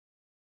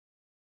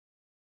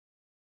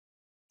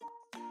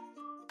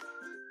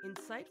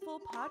Insightful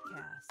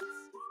podcasts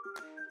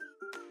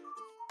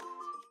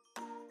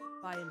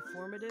by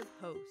informative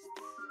hosts.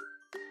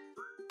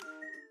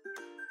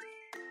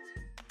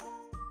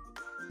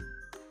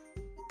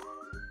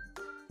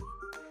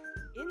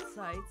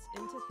 Insights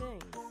into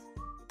Things,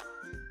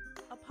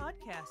 a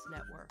podcast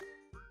network.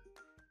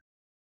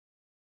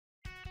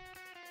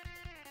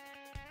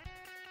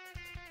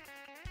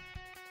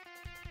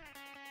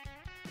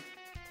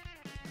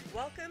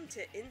 Welcome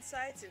to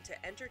Insights into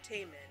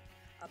Entertainment,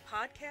 a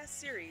podcast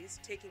series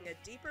taking a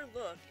deeper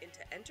look into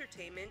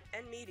entertainment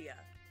and media.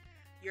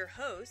 Your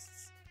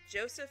hosts,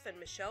 Joseph and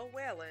Michelle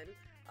Whalen,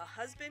 a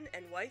husband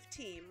and wife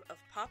team of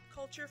pop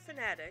culture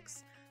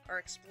fanatics, are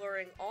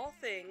exploring all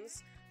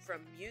things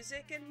from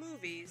music and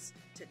movies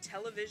to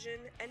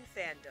television and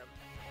fandom.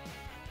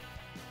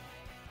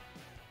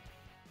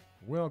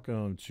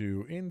 Welcome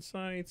to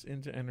Insights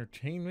into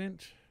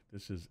Entertainment.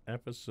 This is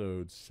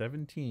episode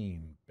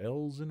 17,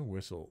 Bells and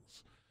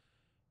Whistles.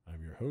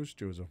 I'm your host,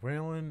 Joseph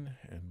Whalen,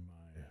 and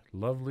my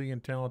lovely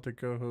and talented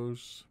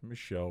co-host,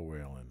 Michelle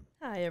Whalen.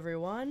 Hi,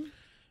 everyone.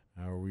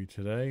 How are we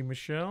today,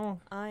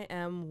 Michelle? I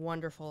am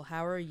wonderful.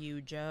 How are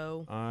you,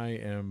 Joe? I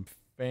am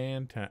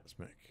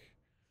fantastic.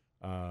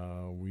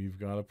 We've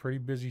got a pretty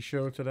busy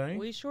show today.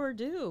 We sure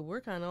do.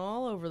 We're kind of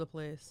all over the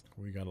place.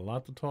 We got a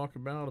lot to talk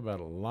about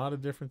a lot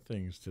of different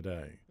things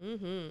today.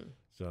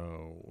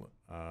 So,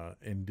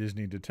 in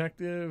Disney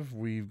Detective,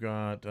 we've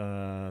got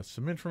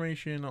some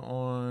information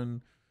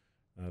on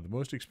the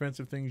most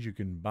expensive things you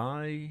can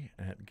buy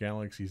at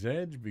Galaxy's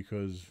Edge,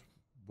 because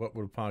what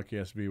would a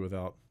podcast be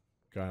without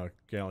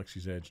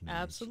Galaxy's Edge news?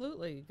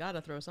 Absolutely. Got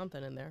to throw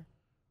something in there.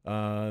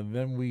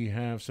 Then we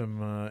have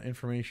some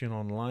information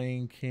on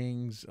Lion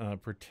King's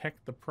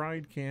Protect the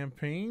Pride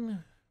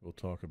campaign. We'll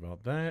talk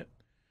about that.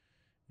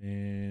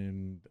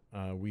 And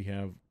we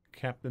have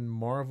Captain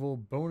Marvel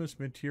bonus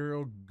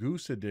material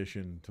Goose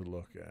edition to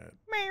look at.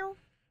 Meow.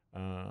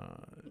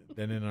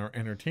 Then in our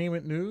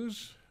entertainment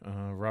news,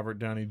 Robert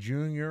Downey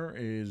Jr.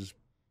 is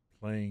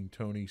playing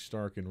Tony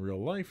Stark in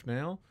real life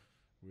now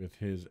with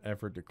his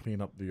effort to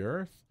clean up the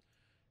Earth.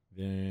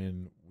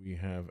 Then we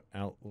have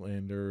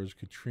Outlander's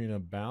Katrina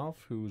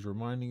Balfe, who's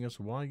reminding us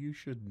why you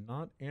should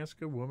not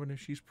ask a woman if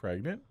she's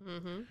pregnant.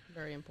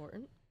 Very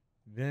important.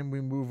 Then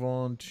we move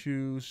on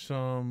to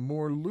some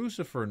more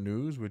Lucifer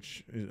news,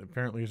 which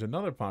apparently is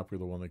another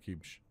popular one that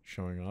keeps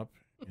showing up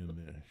in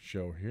the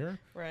show here.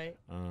 Right.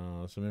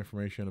 Some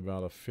information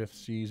about a 5th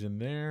season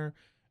there,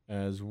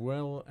 as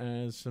well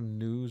as some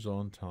news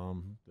on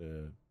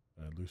the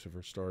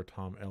Lucifer star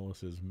Tom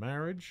Ellis's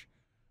marriage,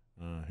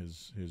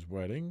 his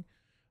wedding.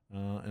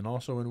 And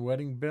also in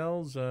Wedding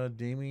Bells,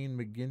 Damien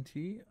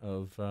McGinty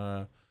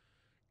of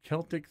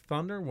Celtic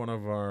Thunder, one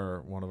of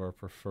our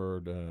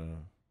preferred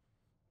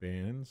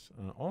bands,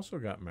 also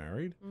got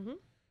married.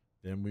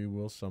 Then we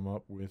will sum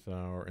up with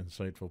our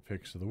insightful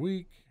picks of the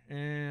week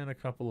and a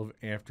couple of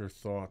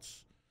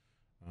afterthoughts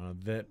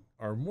that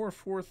are more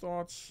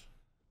forethoughts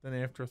than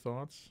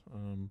afterthoughts.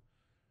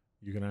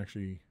 You can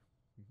actually...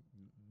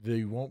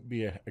 They won't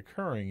be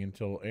occurring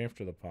until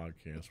after the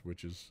podcast,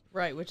 which is...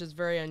 Right, which is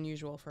very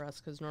unusual for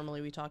us, because normally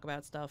we talk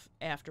about stuff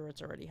after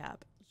it's already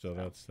happened. So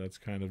that's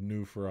kind of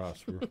new for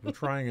us. We're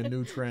trying a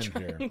new trend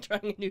here.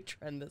 Trying a new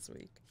trend this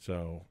week.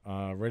 So,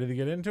 ready to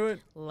get into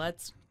it?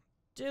 Let's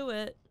do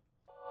it.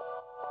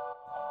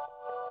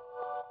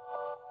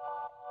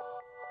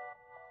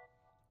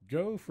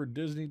 Go for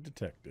Disney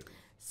Detective.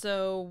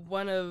 So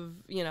one of,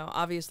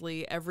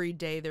 obviously every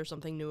day there's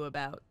something new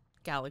about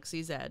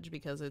Galaxy's Edge,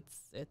 because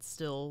it's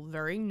still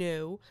very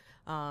new.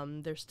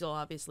 They're still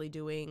obviously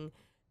doing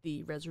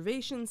the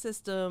reservation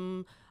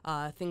system.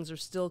 Things are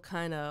still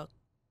kind of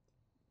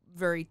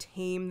very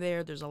tame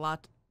there. There's a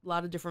lot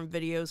of different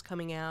videos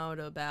coming out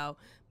about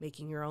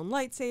making your own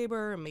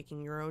lightsaber and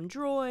making your own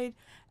droid.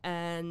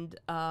 And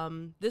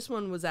this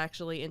one was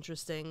actually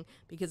interesting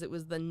because it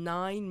was the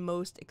 9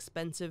 most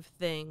expensive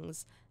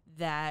things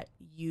that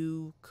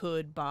you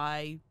could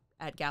buy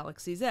at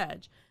Galaxy's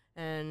Edge.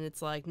 And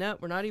it's like, no,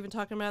 we're not even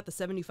talking about the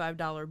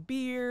 $75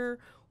 beer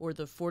or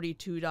the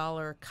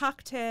 $42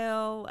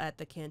 cocktail at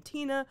the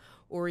cantina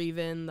or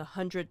even the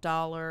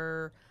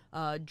 $100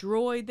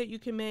 droid that you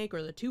can make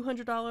or the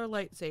 $200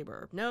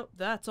 lightsaber. Nope,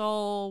 that's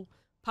all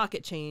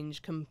pocket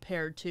change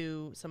compared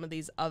to some of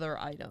these other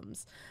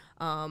items.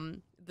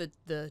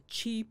 The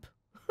cheap,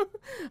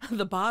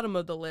 the bottom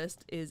of the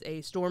list is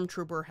a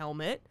Stormtrooper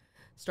helmet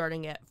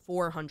starting at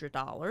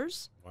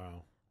 $400.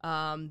 Wow.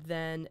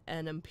 Then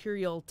an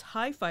Imperial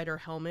TIE Fighter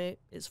helmet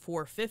is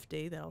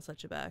 $450. That'll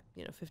set you back,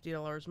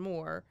 $50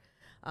 more.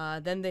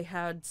 Then they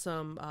had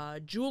some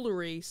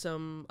jewelry,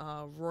 some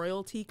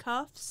royalty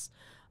cuffs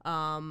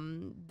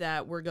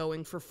that were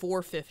going for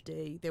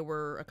 $450. There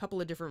were a couple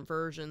of different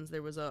versions.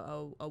 There was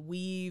a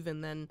weave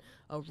and then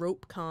a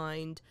rope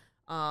kind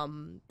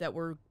that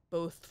were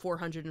both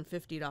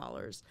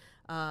 $450.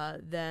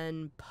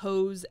 Then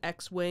Poe's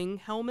X-Wing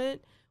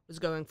helmet was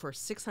going for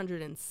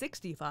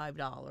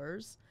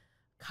 $665.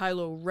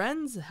 Kylo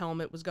Ren's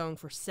helmet was going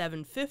for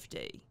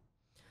 $750.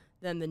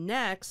 Then the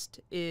next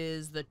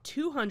is the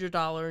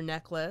 $200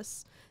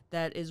 necklace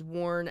that is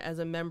worn as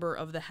a member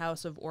of the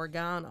House of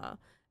Organa.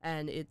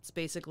 And it's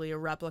basically a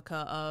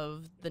replica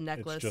of the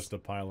necklace. It's just a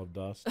pile of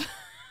dust.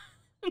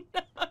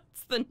 No,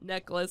 it's the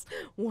necklace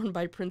worn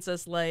by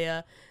Princess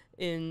Leia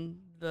in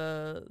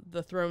the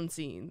throne room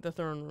scene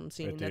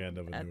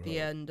At the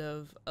end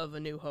of A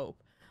New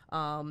Hope.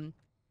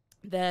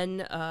 Then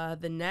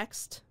the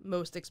next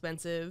most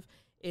expensive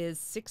is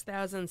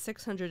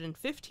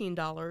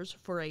 $6,615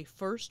 for a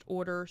First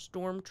Order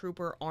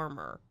Stormtrooper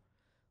armor,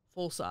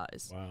 full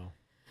size. Wow.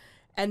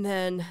 And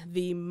then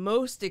the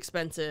most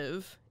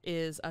expensive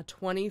is a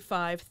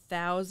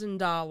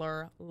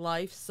 $25,000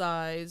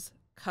 life-size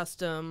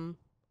custom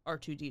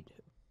R2-D2.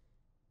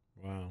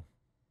 Wow.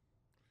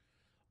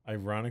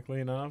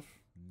 Ironically enough,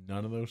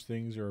 none of those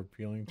things are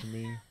appealing to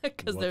me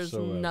Because there's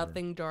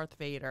nothing Darth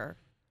Vader.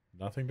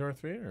 Nothing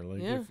Darth Vader.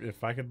 Like Yeah.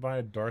 if I could buy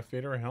a Darth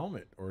Vader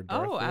helmet or a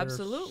Darth Vader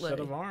absolutely. set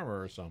of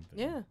armor or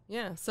something.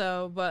 Yeah.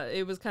 So, but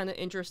it was kind of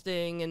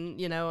interesting, and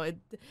it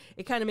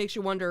kind of makes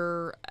you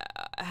wonder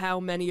how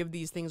many of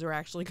these things are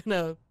actually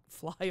gonna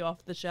fly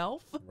off the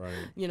shelf.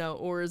 Right.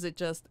 Or is it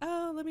just,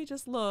 let me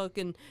just look,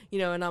 and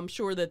and I'm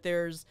sure that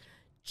there's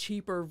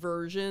cheaper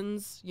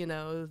versions,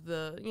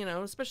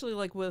 especially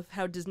like with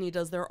how Disney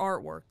does their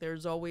artwork.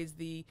 There's always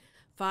the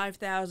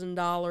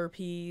 $5,000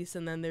 piece,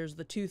 and then there's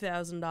the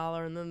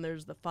 $2,000, and then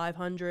there's the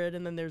 $500,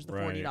 and then there's the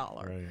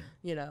 $40. Right.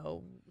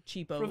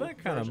 Cheapo. For that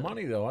kind of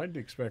money, though, I'd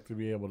expect to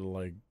be able to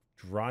like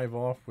drive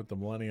off with the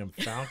Millennium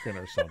Falcon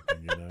or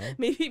something.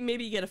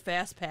 Maybe you get a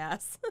fast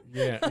pass.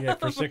 Yeah.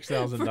 For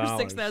 $6,000. For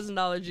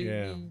 $6,000,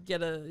 you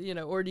get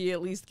or do you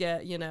at least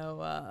get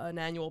an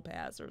annual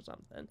pass or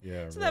something?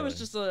 Yeah. So that was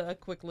just a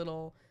quick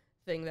little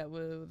thing that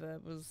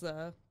was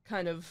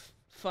kind of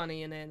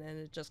funny, and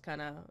it just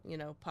kind of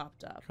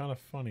popped up. Kind of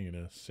funny in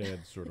a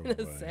sad sort of in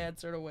way. a sad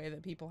sort of way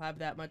that people have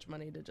that much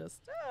money to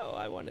just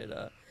I wanted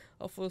a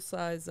full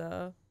size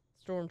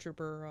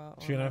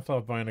stormtrooper. See, and I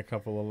thought buying a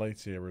couple of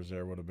lightsabers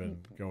there would have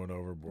been going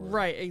overboard.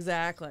 Right,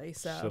 exactly.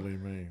 So silly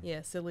me.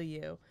 Yeah, silly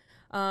you.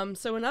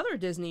 So in other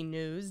Disney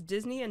news,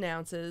 Disney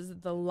announces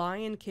the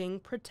Lion King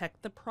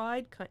Protect the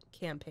Pride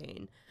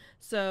campaign.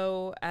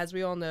 So as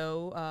we all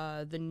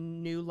know, the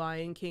new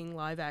Lion King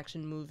live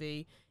action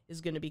movie is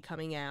going to be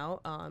coming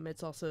out.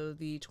 It's also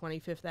the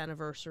 25th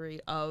anniversary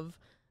of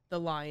The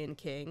Lion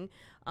King.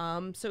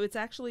 So it's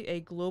actually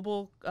a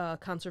global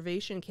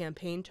conservation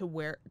campaign to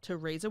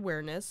raise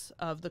awareness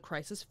of the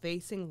crisis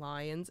facing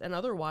lions and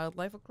other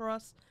wildlife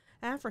across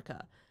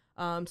Africa.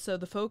 So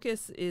the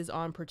focus is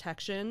on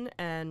protection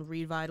and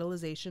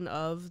revitalization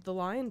of the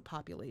lion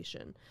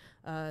population.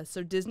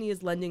 So Disney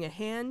is lending a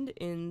hand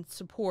in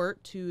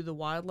support to the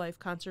Wildlife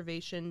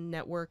Conservation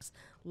Network's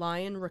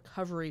Lion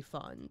Recovery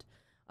Fund.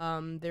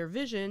 Their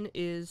vision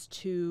is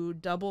to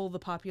double the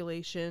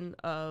population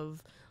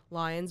of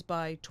lions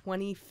by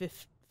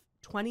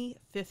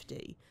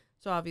 2050.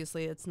 So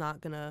obviously it's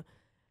not going to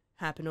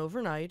happen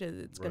overnight.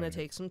 It's going to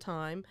take some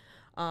time.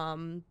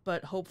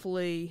 But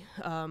hopefully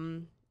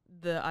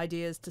the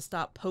idea is to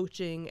stop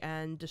poaching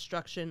and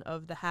destruction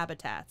of the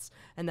habitats.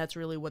 And that's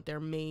really what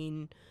their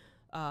main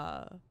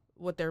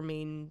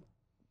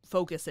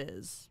focus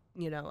is,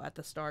 at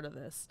the start of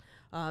this.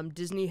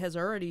 Disney has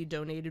already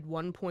donated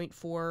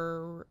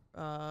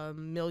 $1.4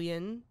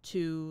 million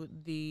to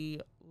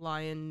the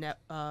Lion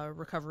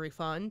Recovery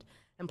Fund,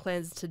 and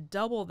plans to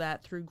double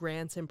that through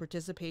grants and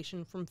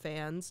participation from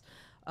fans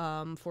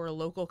for a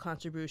local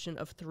contribution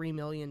of $3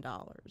 million.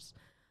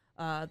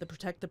 The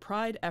Protect the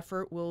Pride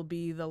effort will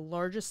be the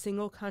largest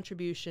single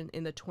contribution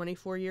in the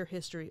 24-year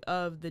history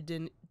of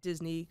the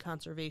Disney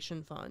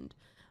Conservation Fund.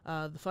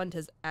 The fund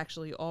has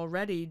actually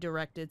already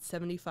directed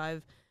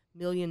 $75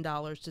 million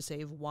to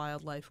save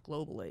wildlife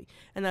globally.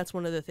 And that's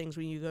one of the things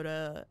when you go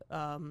to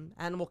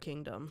Animal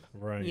Kingdom,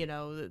 right?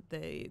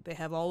 They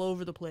have all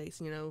over the place,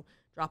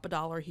 drop a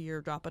dollar here,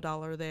 drop a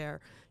dollar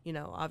there.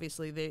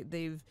 Obviously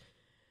they've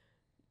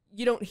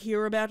you don't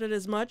hear about it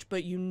as much,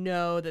 but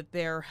that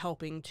they're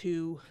helping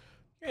to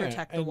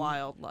protect the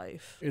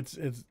wildlife. It's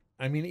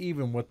I mean,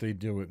 even what they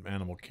do at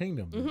Animal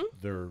Kingdom,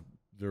 they're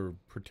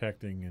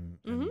protecting and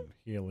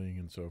healing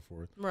and so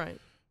forth. Right.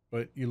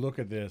 But you look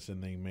at this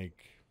and they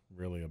make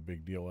really a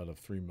big deal out of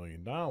 $3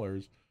 million.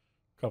 A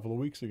couple of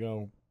weeks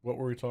ago, what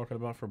were we talking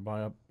about for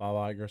Bob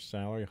Iger's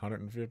salary?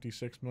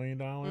 $156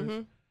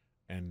 million?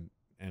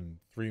 And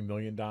 $3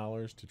 million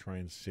to try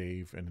and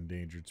save an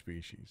endangered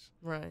species.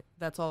 Right.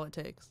 That's all it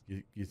takes.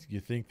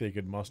 You think they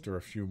could muster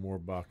a few more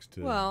bucks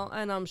to... Well,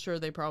 and I'm sure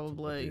they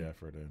probably... put the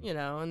effort in.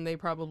 And they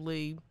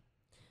probably,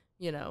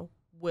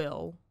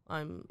 will.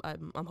 I'm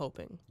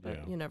hoping.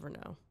 But you never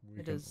know.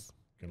 We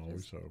can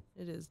always hope.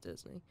 It is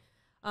Disney.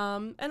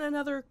 And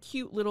another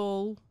cute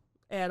little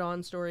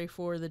add-on story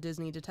for the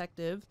Disney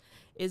detective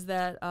is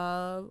that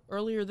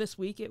earlier this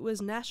week it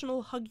was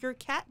National Hug Your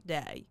Cat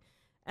Day.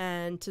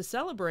 And to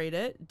celebrate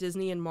it,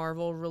 Disney and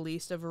Marvel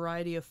released a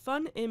variety of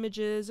fun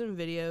images and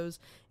videos,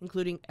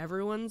 including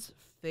everyone's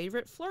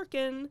favorite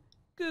flurkin,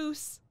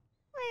 Goose.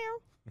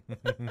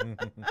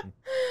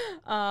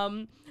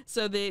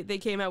 So they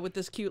came out with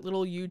this cute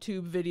little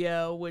YouTube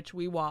video, which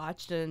we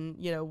watched, and,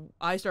 you know,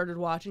 I started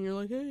watching. You're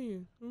like, hey,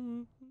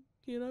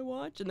 can I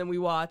watch? And then we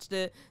watched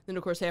it. Then,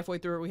 of course, halfway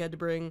through it, we had to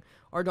bring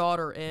our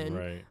daughter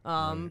in,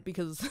 right.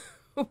 because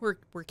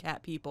we're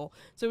cat people.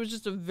 So it was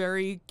just a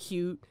very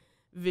cute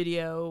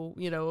video,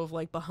 you know, of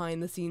like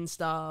behind the scenes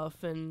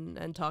stuff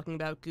and talking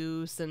about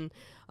Goose. And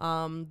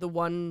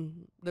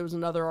there was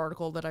another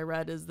article that I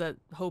read is that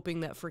hoping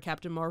that for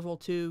Captain Marvel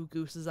 2,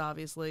 Goose is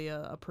obviously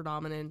a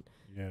predominant,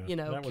 you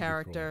know,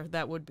 character.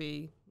 That would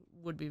be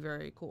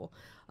very cool.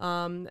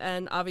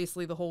 And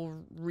obviously the whole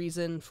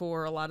reason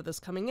for a lot of this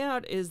coming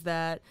out is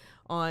that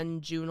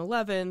on June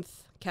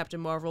 11th, Captain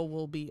Marvel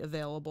will be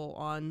available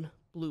on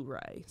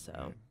Blu-ray.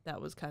 So that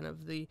was kind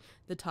of the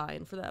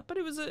tie-in for that. But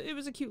it was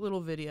a cute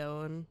little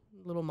video and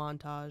little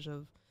montage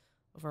of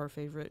our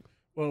favorite.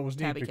 Well, it was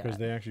neat tabby because cat.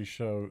 they actually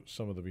show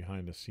some of the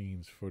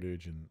behind-the-scenes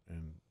footage and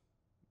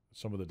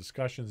some of the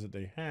discussions that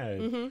they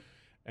had.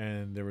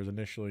 And there was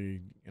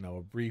initially, you know,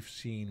 a brief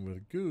scene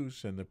with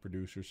Goose, and the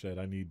producer said,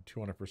 "I need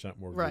 200%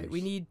 more Goose." Right, we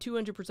need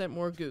 200%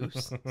 more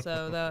Goose.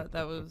 So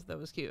that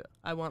was cute.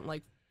 I want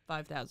like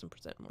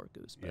 5,000% more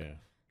Goose. But yeah,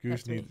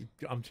 Goose needs.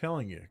 I'm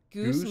telling you,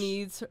 Goose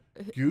needs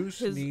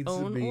his needs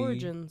own to be,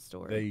 origin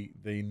story.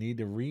 They need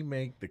to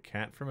remake the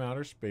Cat from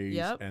Outer Space,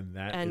 and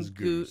that is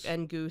Goose. Goose.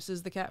 And Goose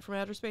is the Cat from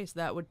Outer Space.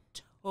 That would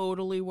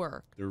totally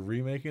work. They're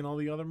remaking all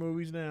the other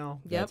movies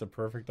now. That's a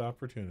perfect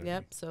opportunity.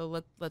 Yep.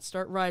 So let's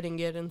start writing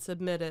it and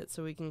submit it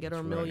so we can get our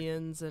right.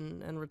 millions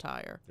and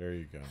retire. There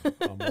you go.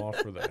 I'm all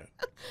for that.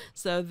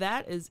 So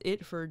that is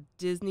it for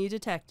Disney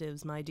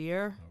Detectives, my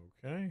dear.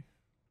 Okay.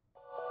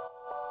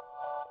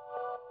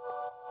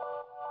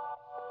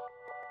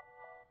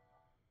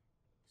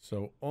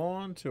 So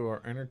on to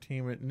our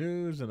entertainment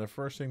news, and the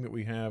first thing that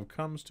we have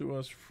comes to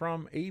us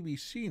from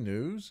ABC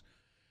News.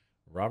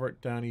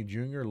 Robert Downey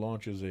Jr.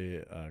 launches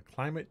a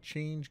climate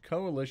change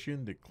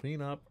coalition to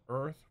clean up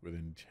Earth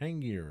within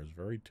 10 years.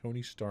 Very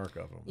Tony Stark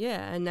of him.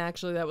 Yeah, and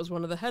actually that was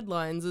one of the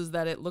headlines, is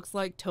that it looks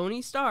like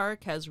Tony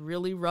Stark has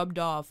really rubbed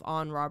off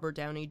on Robert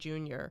Downey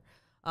Jr.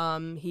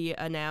 He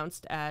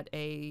announced at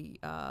a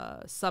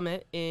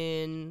summit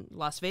in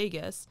Las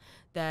Vegas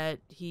that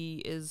he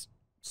is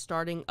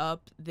starting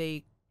up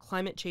the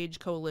Climate Change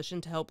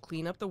Coalition to help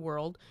clean up the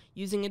world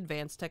using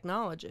advanced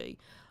technology.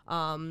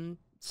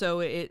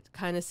 So it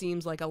kind of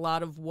seems like a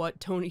lot of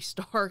what Tony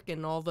Stark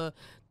and all the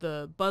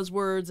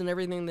buzzwords and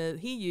everything that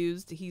he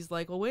used, he's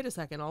like, well, wait a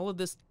second, all of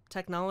this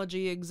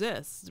technology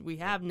exists. We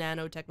have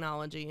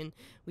nanotechnology, and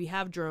we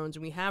have drones,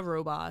 and we have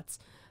robots.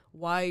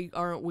 Why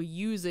aren't we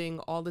using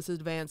all this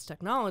advanced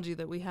technology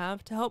that we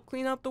have to help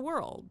clean up the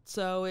world?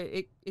 So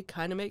it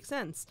kind of makes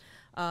sense.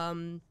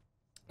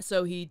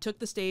 So he took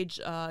the stage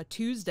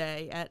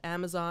Tuesday at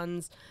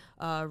Amazon's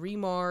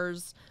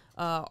Remars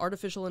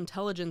Artificial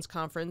Intelligence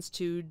Conference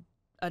to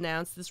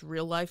announce this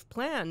real-life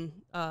plan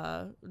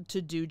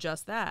to do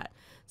just that.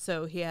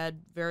 So he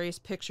had various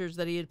pictures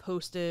that he had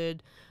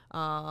posted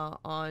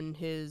on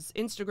his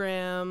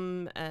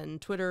Instagram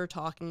and Twitter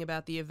talking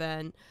about the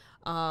event.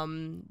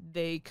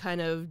 They kind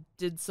of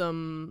did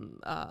some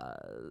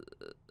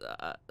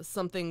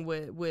something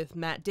with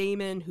Matt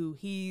Damon, who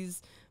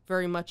he's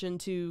very much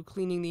into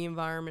cleaning the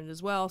environment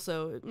as well.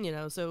 So, you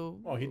know,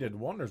 Well, he did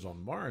wonders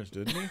on Mars,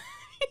 didn't he?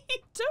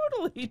 He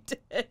totally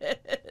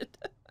did.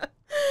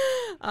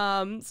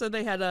 So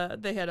they had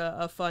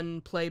a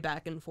fun play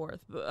back and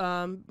forth.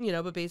 You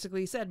know, but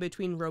basically he said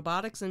between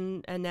robotics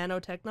and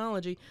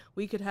nanotechnology,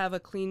 we could have a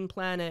clean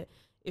planet,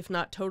 if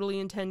not totally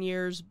in 10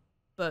 years,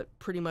 but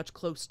pretty much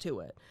close to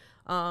it.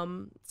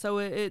 So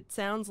it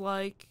sounds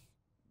like,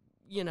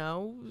 you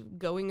know,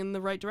 going in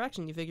the right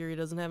direction. You figure he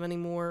doesn't have any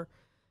more,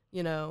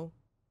 you know,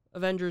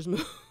 Avengers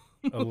movies.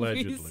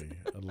 Allegedly.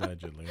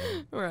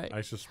 Right.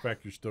 I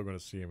suspect you're still going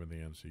to see him in the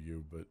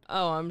MCU, but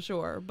oh, I'm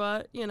sure.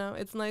 But, you know,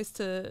 it's nice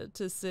to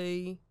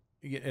see.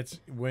 Yeah, it's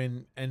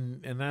when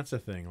and that's the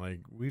thing.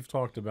 Like, we've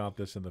talked about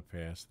this in the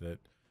past, that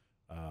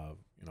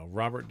you know,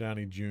 Robert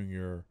Downey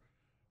Jr.,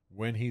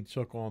 when he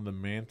took on the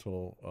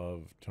mantle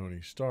of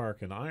Tony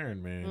Stark and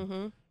Iron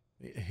Man,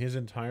 his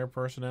entire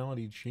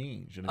personality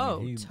changed. And I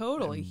mean, he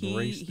totally.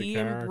 He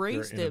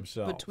embraced it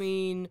himself.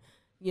 Between,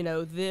 you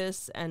know,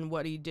 this and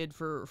what he did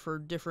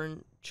for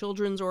different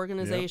children's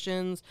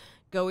organizations,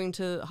 going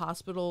to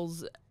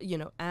hospitals, you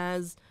know,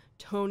 as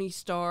Tony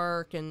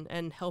Stark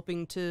and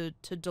helping to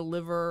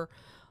deliver,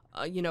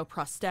 you know,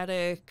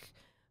 prosthetic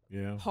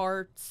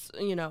parts,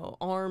 you know,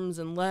 arms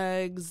and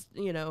legs,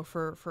 you know,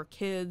 for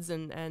kids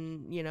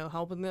and you know,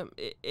 helping them.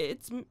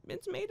 It's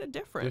made a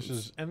difference.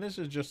 This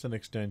is just an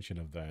extension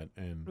of that.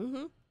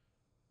 And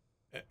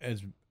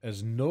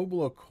as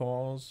noble a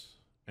cause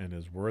and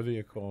as worthy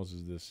a cause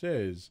as this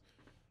is,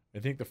 I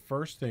think the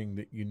first thing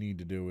that you need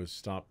to do is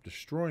stop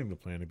destroying the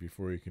planet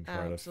before you can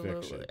try to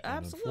fix it.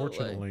 And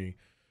unfortunately,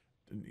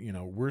 you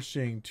know, we're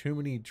seeing too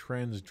many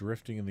trends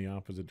drifting in the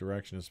opposite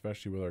direction,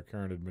 especially with our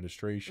current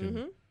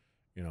administration.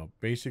 You know,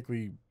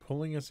 basically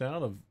pulling us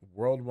out of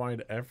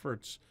worldwide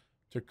efforts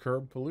to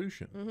curb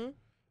pollution.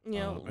 you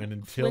know, and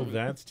until Flint-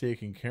 that's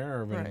taken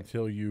care of, and Right.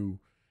 until you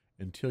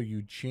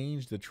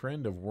change the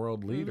trend of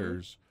world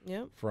leaders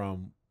Yep.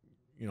 from,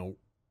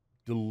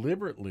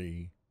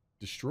 deliberately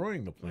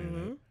destroying the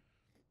planet,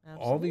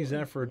 all these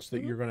Absolutely. efforts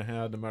that you're going to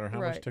have, no matter how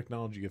much Right.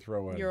 technology you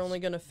throw at You're it, only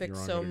going to fix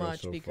only so gonna go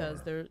much so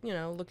because far.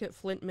 they're, look at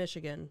Flint,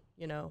 Michigan,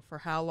 for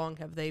how long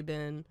have they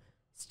been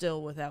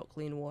still without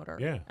clean water?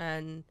 Yeah.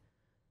 And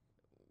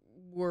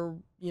we're,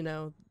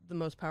 the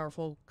most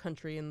powerful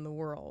country in the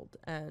world.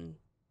 And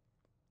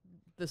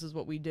this is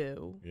what we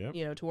do,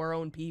 Yep. to our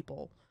own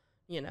people,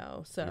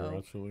 You're so.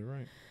 absolutely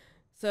right.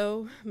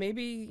 So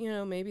maybe,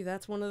 maybe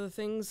that's one of the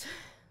things,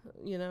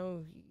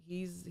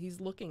 he's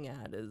looking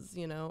at is,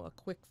 a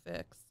quick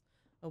fix,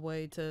 a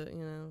way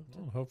to,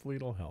 Well, hopefully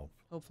it'll help.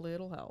 hopefully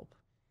it'll help.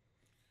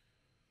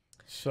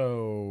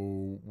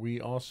 So we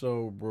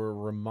also were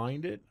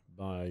reminded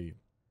by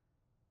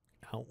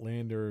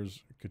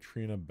Outlander's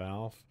Katrina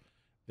Balfe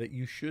that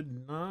you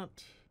should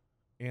not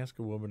ask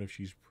a woman if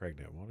she's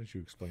pregnant. Why don't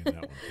you explain that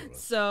one to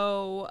us?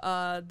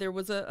 So there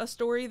was a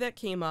story that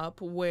came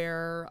up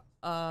where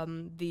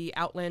the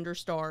Outlander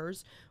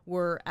stars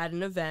were at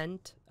an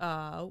event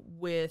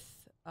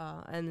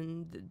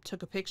and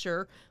took a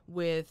picture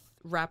with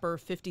rapper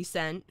 50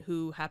 Cent,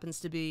 who happens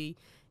to be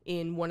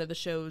in one of the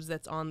shows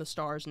that's on the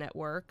Stars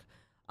Network.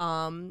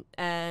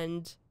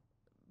 And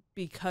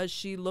because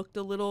she looked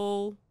a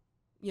little,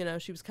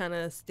 she was kind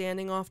of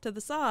standing off to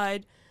the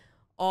side,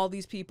 all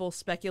these people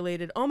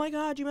speculated, oh my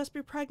God, you must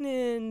be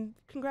pregnant.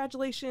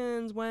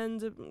 Congratulations.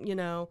 When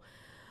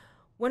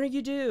are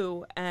you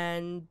due?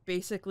 And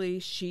basically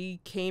she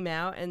came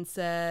out and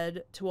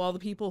said to all the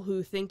people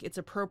who think it's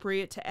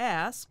appropriate to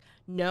ask,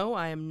 no,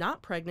 I am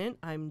not pregnant.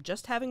 I'm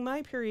just having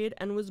my period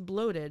and was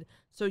bloated.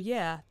 So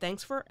yeah,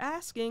 thanks for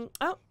asking.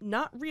 Oh,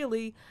 not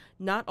really.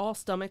 Not all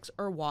stomachs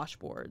are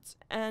washboards.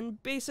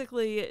 And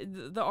basically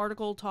the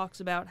article talks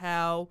about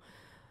how,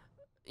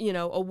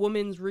 a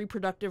woman's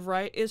reproductive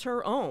right is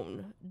her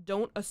own.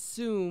 Don't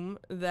assume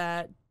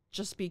that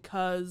just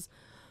because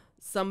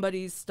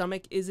somebody's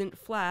stomach isn't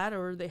flat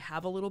or they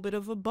have a little bit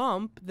of a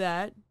bump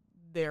that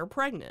they're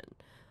pregnant.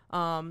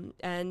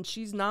 And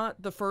she's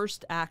not the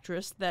first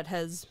actress that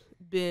has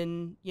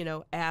been,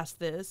 asked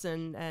this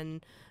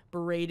and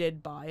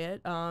berated by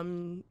it.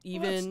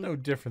 Even That's no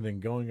different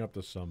than going up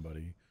to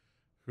somebody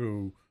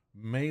who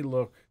may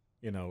look,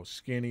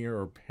 skinnier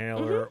or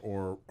paler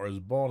or is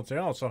bald and say,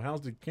 oh, so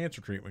how's the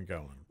cancer treatment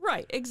going?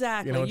 Right,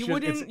 exactly. You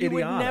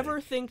would never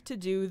think to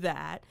do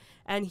that.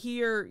 And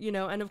here,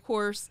 and of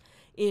course,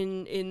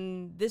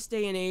 in this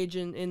day and age,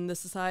 in the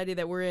society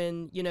that we're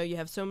in, you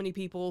have so many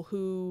people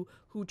who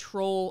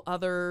troll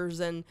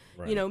others, and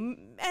Right.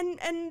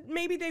 And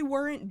maybe they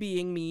weren't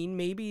being mean,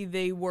 maybe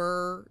they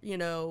were,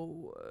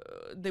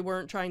 they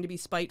weren't trying to be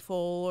spiteful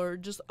or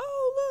just,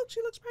 oh look,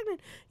 she looks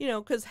pregnant,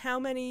 because how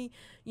many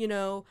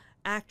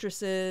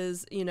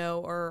actresses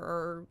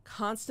are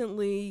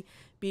constantly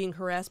being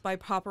harassed by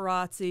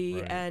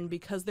paparazzi, Right. and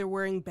because they're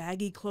wearing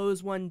baggy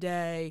clothes one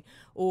day,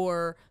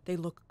 or they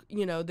look,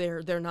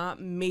 they're not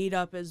made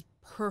up as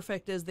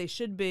perfect as they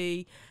should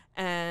be,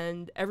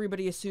 and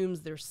everybody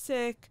assumes they're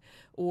sick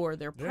or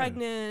they're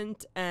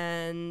pregnant,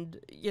 and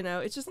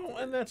it's just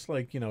and that's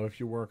like, if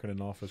you work in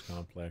an office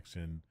complex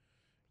and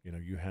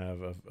you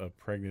have a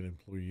pregnant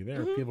employee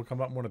there, people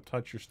come up and want to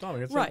touch your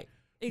stomach. It's right. like,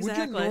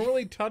 Exactly. would you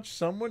normally touch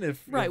someone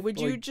if would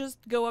you just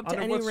go up to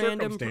under any what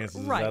random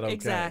circumstances is right, that okay?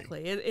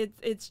 exactly.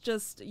 It's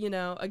just,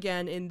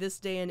 again, in this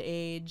day and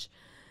age,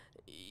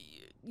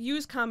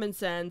 use common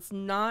sense.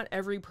 Not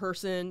every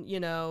person,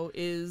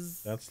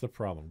 is... That's the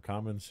problem.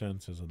 Common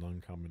sense is an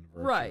uncommon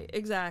virtue. Right,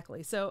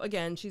 exactly. So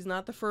again, she's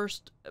not the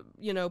first,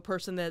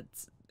 person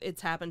that's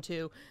it's happened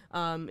to.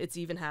 It's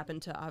even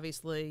happened to,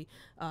 obviously,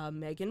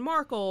 Meghan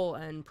Markle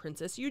and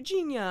Princess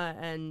Eugenia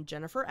and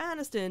Jennifer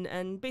Aniston,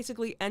 and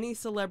basically any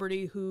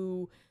celebrity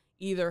who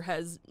either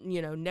has,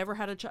 never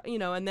had a child,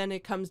 and then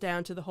it comes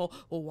down to the whole,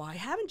 well, why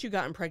haven't you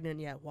gotten pregnant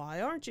yet? Why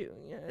aren't you?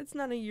 It's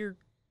none of your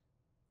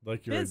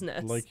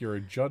business. Like you're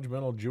a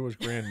judgmental Jewish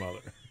grandmother.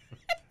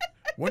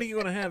 When are you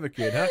going to have a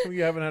kid? How come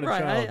you haven't had a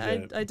child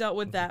yet? I dealt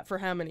with that for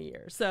how many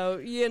years? So,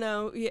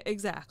 yeah,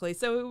 exactly.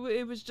 So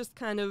it was just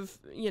kind of,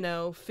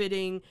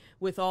 fitting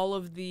with all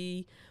of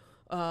the,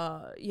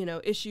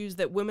 issues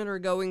that women are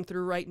going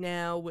through right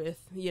now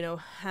with,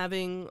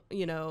 having,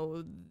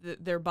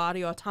 their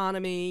body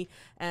autonomy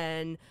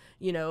and,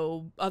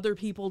 other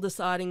people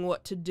deciding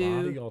what to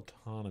do. Body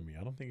autonomy.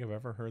 I don't think I've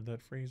ever heard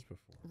that phrase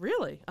before.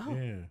 Really? Oh.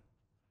 Yeah.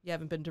 You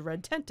haven't been to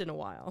Red Tent in a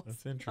while.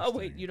 That's interesting. Oh,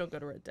 wait, you don't go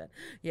to Red Tent.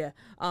 Yeah.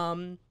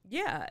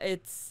 Yeah,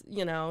 it's,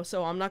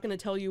 so I'm not going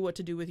to tell you what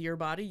to do with your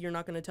body. You're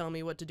not going to tell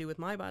me what to do with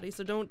my body.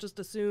 So don't just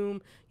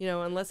assume,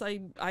 unless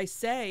I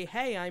say,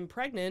 hey, I'm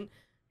pregnant,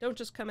 don't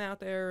just come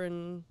out there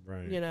and,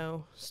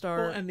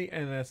 start. Well,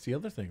 and that's the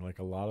other thing. Like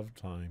a lot of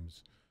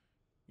times,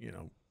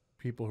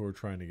 people who are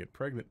trying to get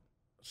pregnant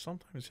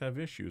sometimes have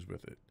issues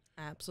with it.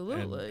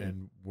 Absolutely.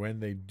 And when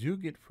they do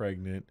get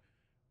pregnant,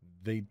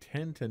 they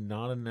tend to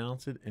not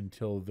announce it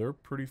until they're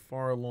pretty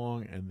far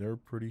along and they're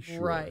pretty sure.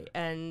 Right.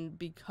 And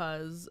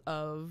because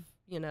of,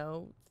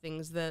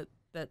 things that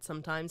that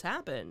sometimes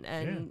happen,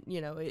 and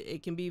you know,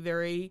 it can be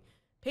very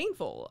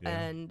painful,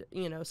 and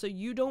you know, so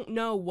you don't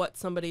know what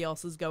somebody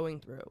else is going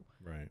through,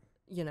 right?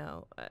 You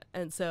know,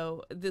 and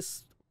so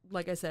this,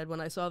 like I said, when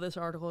I saw this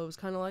article, it was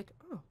kind of like,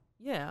 oh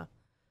yeah,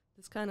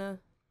 this kind of,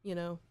 you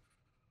know,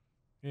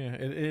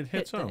 it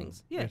hits home.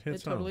 Things. Yeah,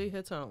 it totally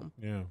hits home.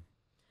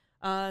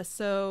 Yeah.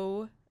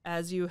 So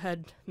as you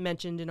had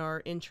mentioned in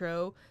our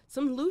intro,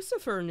 some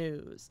Lucifer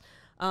news.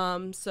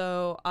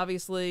 So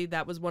obviously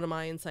that was one of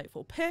my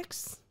insightful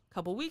picks a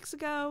couple weeks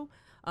ago,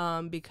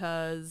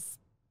 because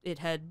it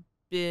had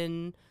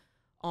been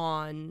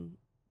on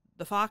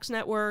the Fox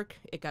network.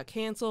 It got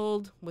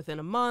canceled within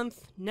a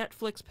month.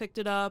 Netflix picked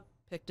it up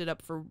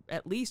for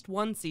at least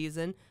one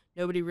season.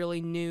 Nobody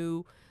really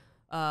knew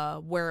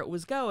where it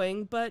was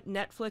going, but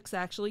Netflix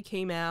actually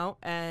came out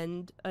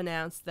and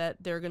announced that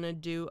they're going to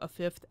do a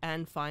 5th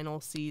and final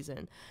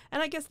season.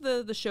 And I guess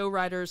the show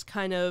writers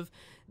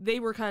they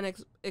were kind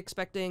of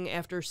expecting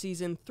after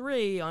season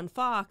 3 on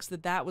Fox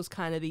that was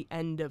kind of the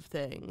end of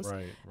things.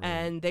 Right.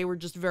 And they were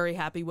just very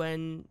happy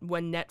when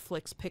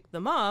Netflix picked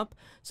them up,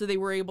 so they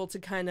were able to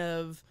kind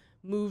of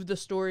move the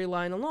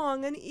storyline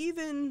along. And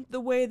even the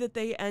way that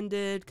they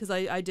ended, because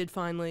I did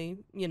finally,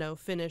 you know,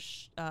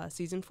 finish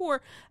season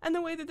 4, and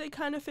the way that they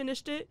kind of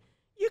finished it,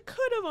 you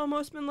could have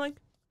almost been like,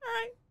 all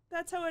right,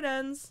 that's how it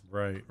ends.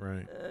 Right.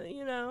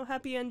 You know,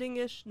 happy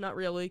ending-ish, not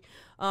really.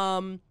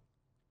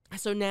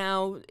 So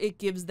now it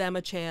gives them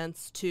a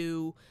chance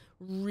to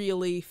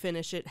really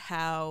finish it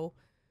how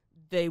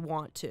they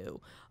want to.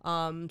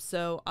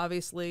 So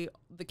obviously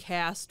the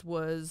cast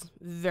was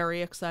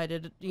very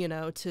excited, you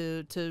know,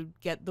 to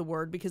get the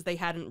word, because they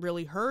hadn't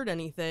really heard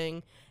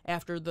anything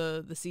after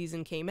the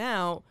season came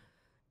out,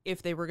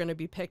 if they were going to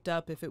be picked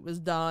up, if it was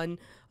done,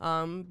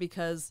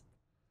 because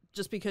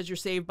just because you're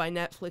saved by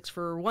Netflix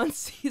for one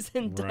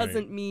season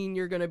doesn't mean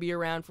you're going to be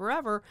around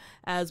forever,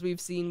 as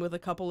we've seen with a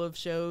couple of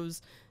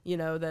shows, you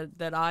know,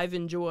 that I've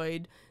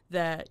enjoyed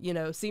that, you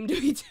know, seem to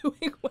be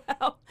doing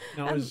well.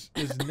 Now, is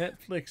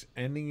Netflix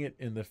ending it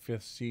in the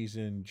 5th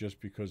season just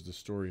because the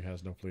story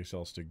has no place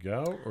else to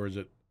go, or is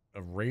it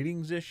a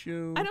ratings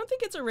issue? I don't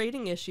think it's a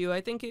rating issue.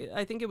 I think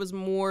it was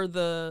more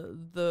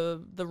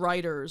the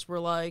writers were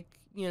like,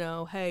 you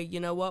know, hey, you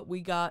know what?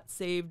 We got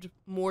saved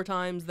more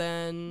times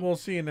than... Well,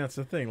 see, and that's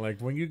the thing. Like,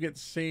 when you get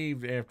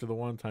saved after the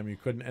one time, you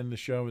couldn't end the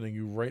show, and then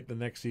you write the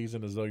next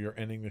season as though you're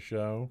ending the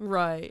show.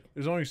 Right.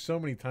 There's only so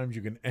many times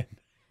you can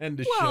end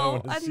the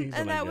show in a season,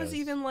 and that was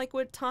even like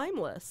with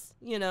Timeless.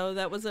 You know,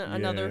 that was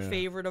another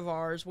favorite of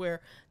ours,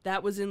 where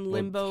that was in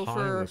limbo for...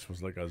 Timeless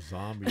was like a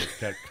zombie that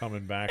kept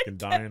coming back and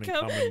dying and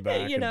coming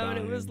back, you know, and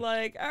it was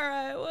like, all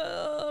right,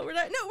 well, we're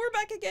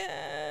back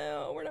again.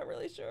 Oh, we're not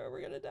really sure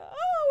we're gonna die.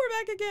 Oh,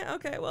 we're back again.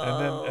 Okay,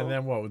 well. And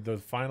then what? The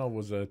final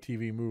was a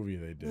TV movie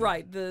they did.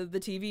 Right, the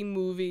TV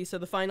movie. So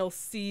the final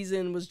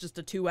season was just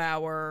a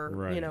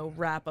 2-hour, you know,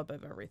 wrap up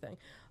of everything.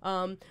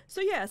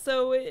 So yeah,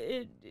 so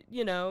it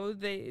you know,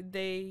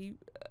 they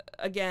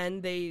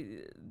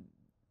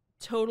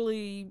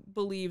totally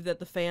believe that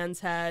the fans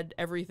had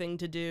everything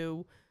to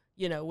do,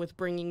 you know, with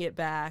bringing it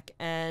back,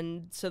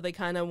 and so they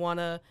kind of want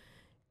to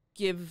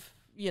give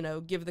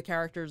the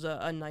characters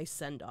a nice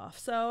send off.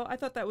 So I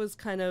thought that was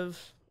kind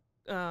of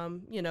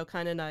you know,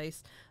 kind of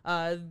nice.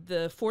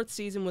 The 4th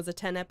season was a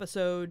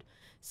 10-episode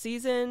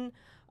season.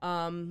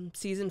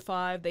 Season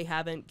 5, they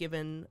haven't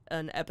given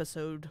an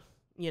episode,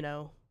 you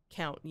know,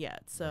 count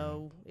yet,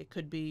 so it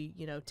could be,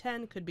 you know,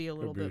 10, could be a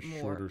little bit more.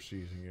 Shorter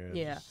season,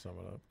 yeah. Just sum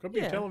it up. Could be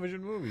a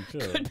television movie too.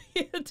 Could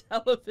be a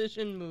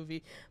television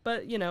movie,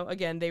 but you know,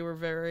 again, they were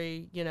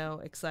very, you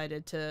know,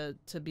 excited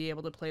to be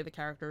able to play the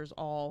characters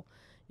all,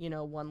 you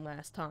know, one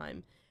last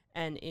time.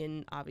 And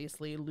in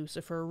obviously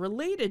Lucifer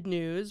related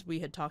news,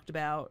 we had talked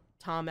about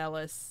Tom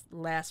Ellis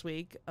last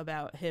week,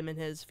 about him and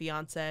his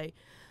fiance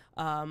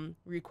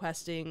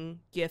requesting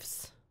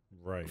gifts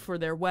for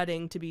their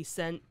wedding to be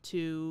sent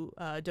to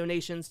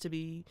donations to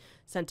be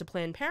sent to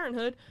Planned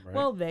Parenthood.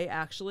 Well, they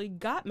actually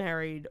got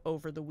married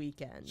over the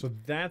weekend. So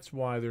that's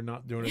why they're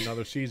not doing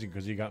another season,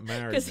 because he got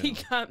married. Because he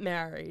got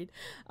married.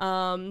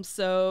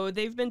 So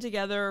they've been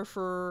together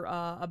for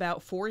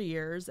about 4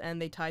 years,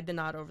 and they tied the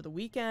knot over the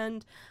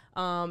weekend.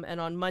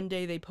 And on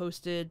Monday they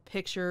posted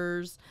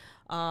pictures,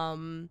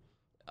 you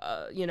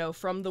know,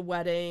 from the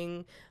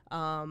wedding.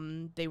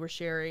 They were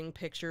sharing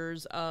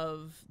pictures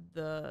of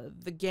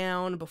the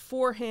gown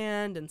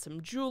beforehand and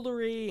some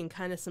jewelry and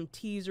kind of some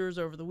teasers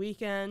over the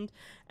weekend.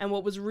 And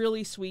what was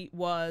really sweet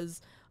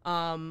was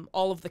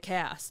all of the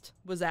cast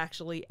was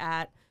actually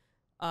at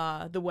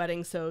the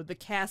wedding. So the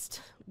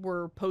cast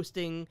were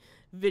posting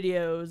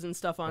videos and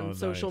stuff on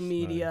social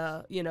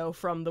media, you know,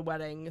 from the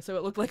wedding. So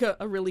it looked like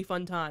a really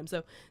fun time.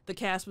 So the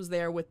cast was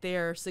there with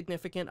their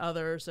significant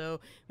other. So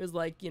it was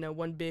like, you know,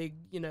 one big,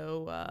 you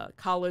know,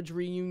 college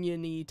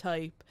reunion-y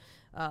type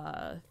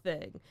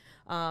thing.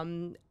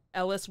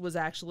 Ellis was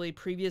actually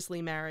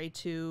previously married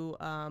to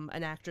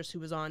an actress who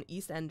was on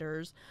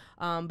EastEnders,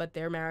 but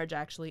their marriage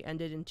actually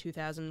ended in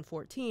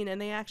 2014, and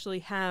they actually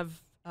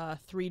have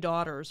 3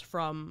 daughters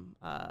from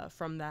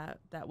that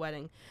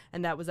wedding,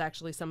 and that was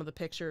actually some of the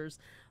pictures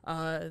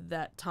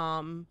that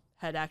Tom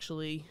had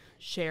actually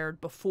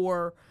shared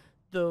before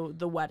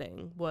the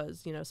wedding,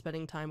 was, you know,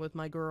 spending time with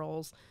my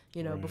girls,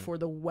 you know, Right. before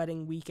the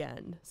wedding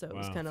weekend. So it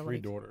was kind of 3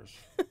 like daughters.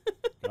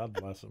 God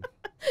bless them.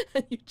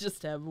 you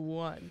just have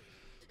one.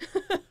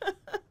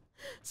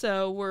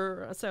 So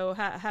we're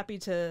happy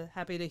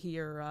to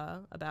hear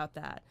about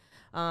that.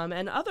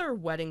 And other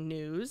wedding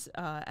news,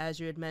 as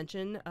you had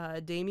mentioned,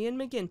 Damien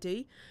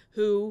McGinty,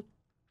 who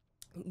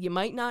you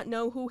might not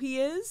know who he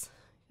is.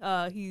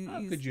 How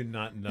could you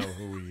not know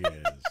who he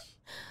is?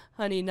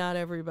 Honey, not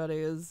everybody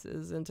is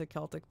into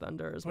Celtic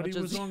Thunder as But much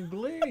he was as on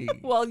Glee.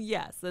 well,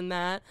 yes, and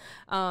that.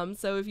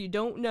 So if you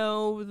don't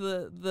know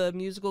the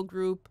musical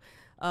group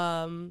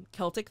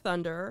Celtic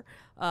Thunder,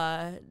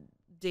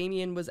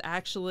 Damien was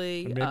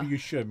actually... And maybe you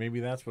should.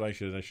 Maybe that's what I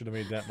should. I should have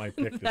made that my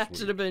pick this that week.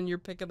 should have been your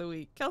pick of the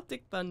week.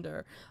 Celtic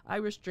Thunder,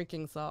 Irish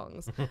drinking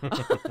songs.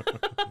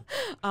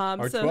 Our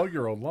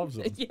 12-year-old loves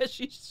them. Yeah,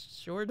 she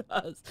sure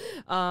does.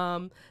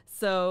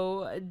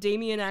 So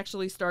Damien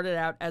actually started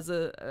out as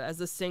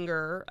a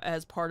singer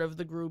as part of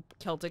the group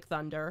Celtic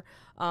Thunder.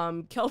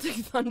 Celtic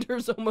Thunder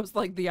is almost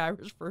like the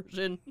Irish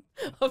version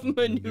of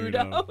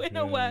Menudo in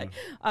a way.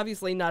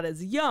 Obviously not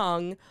as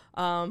young,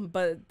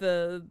 but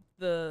the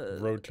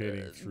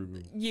rotating through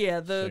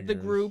the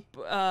group,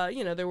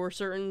 you know, there were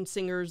certain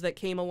singers that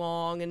came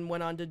along and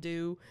went on to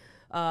do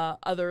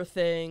other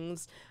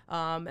things,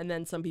 and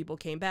then some people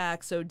came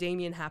back. So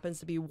Damien happens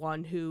to be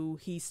one who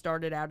he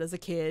started out as a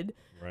kid,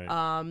 right.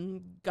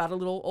 Got a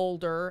little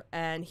older,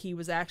 and he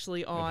was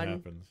actually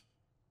on...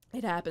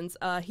 It happens.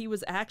 He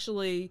was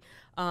actually,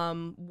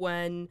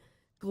 when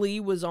Glee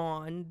was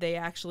on, they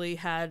actually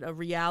had a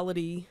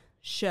reality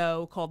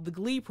show called The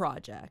Glee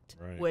Project,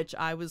 right. which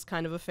I was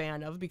kind of a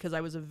fan of because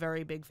I was a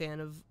very big fan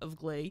of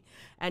Glee,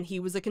 and he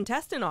was a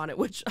contestant on it,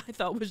 which I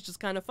thought was just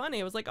kind of funny.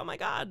 I was like, oh my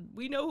God,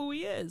 we know who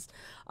he is.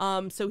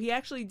 So he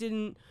actually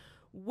didn't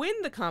win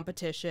the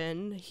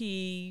competition.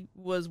 He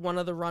was one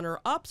of the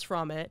runner-ups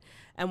from it,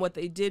 and what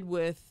they did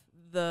with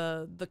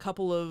the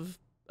couple of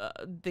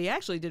they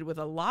actually did with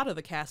a lot of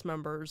the cast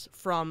members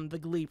from the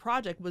Glee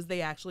project was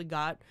they actually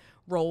got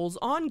roles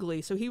on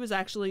Glee. So he was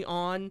actually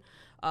on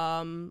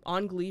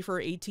Glee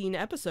for 18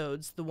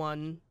 episodes, the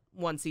one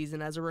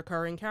season, as a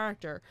recurring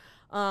character.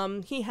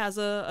 He has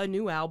a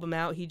new album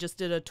out. He just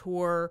did a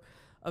tour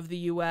of the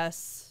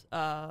U.S.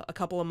 A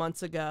couple of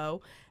months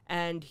ago,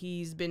 and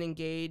he's been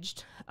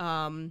engaged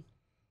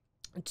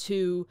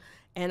to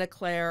Anna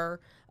Claire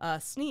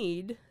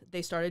Sneed.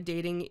 They started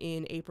dating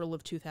in April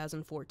of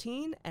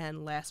 2014,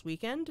 and last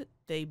weekend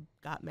they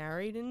got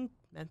married in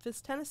Memphis,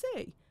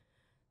 Tennessee.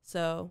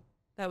 So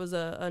that was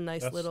a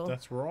nice little...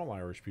 That's where all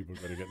Irish people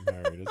go to get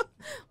married, isn't it?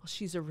 Well,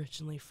 she's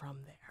originally from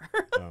there.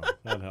 Oh,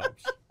 that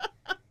helps.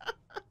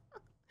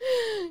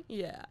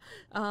 Yeah.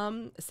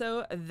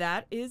 So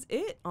that is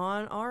it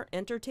on our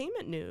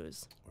entertainment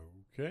news.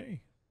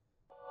 Okay.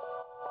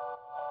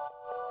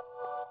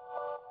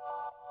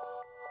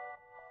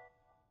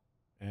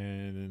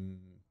 And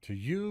to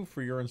you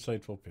for your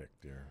insightful pick,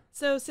 dear.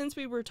 So since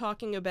we were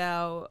talking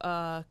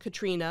about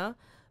Katrina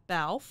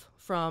Balfe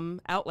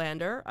from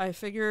Outlander, I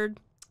figured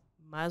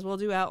might as well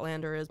do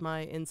Outlander as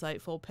my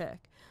insightful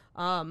pick.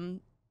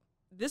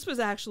 This was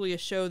actually a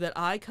show that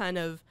I kind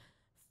of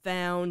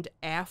found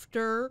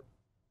after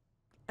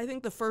I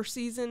think the first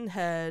season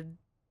had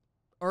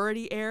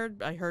already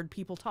aired. I heard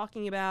people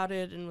talking about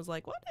it and was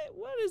like, what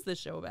is this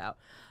show about?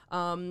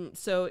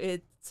 So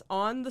it's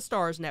on the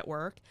Starz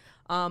network.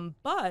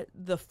 But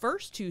the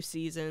first 2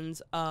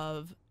 seasons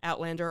of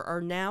Outlander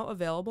are now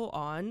available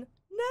on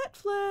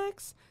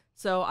Netflix.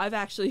 So I've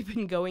actually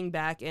been going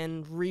back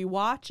and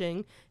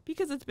rewatching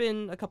because it's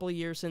been a couple of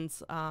years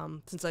since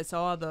I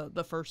saw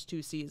the first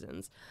 2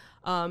 seasons.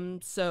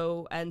 And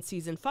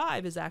season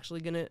 5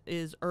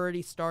 is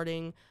already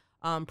starting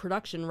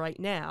production right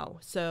now.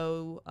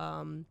 So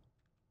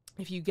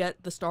if you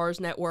get the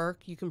Starz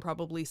network, you can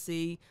probably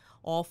see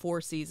all 4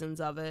 seasons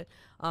of it.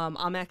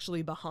 I'm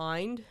actually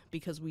behind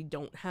because we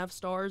don't have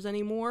Starz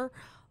anymore.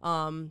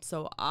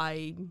 So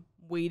I'm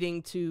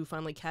waiting to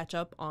finally catch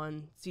up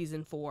on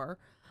season 4.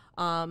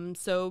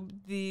 So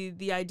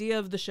the idea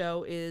of the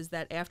show is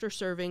that after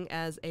serving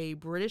as a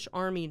British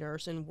Army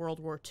nurse in World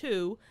War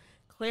II,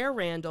 Claire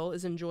Randall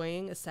is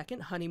enjoying a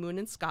second honeymoon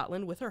in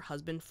Scotland with her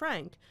husband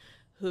Frank,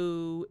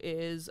 who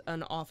is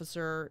an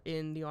officer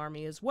in the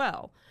Army as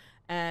well,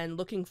 and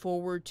looking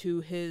forward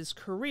to his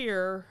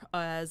career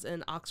as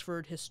an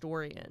Oxford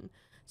historian.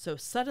 So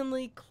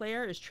suddenly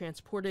Claire is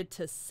transported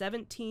to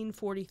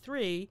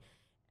 1743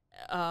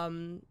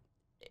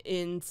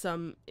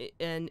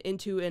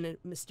 into a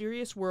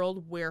mysterious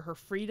world where her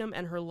freedom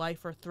and her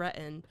life are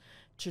threatened.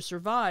 To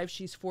survive,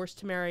 she's forced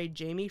to marry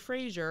Jamie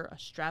Fraser, a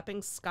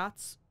strapping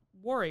Scots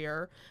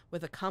warrior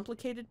with a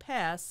complicated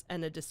past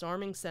and a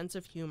disarming sense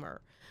of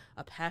humor.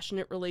 A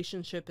passionate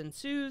relationship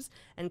ensues,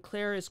 and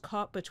Claire is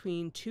caught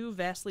between 2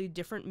 vastly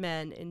different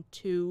men in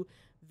 2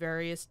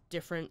 various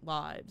different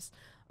lives.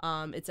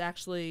 It's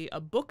actually a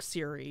book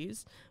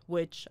series,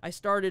 which I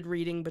started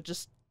reading but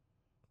just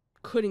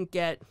couldn't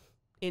get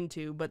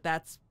into. But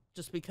that's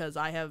just because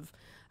I have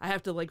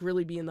to like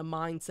really be in the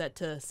mindset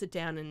to sit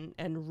down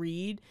and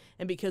read.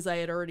 And because I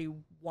had already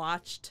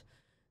watched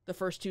the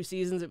first 2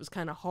 seasons, it was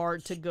kind of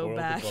hard to go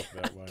back.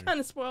 Kind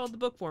of spoiled the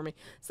book for me.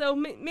 So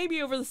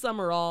maybe over the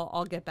summer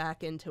I'll get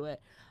back into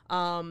it.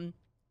 I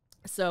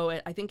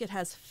think it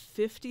has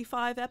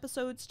 55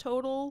 episodes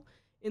total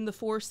in the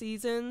 4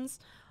 seasons.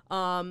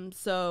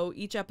 So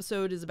each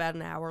episode is about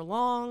an hour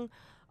long.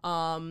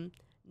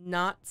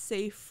 Not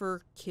safe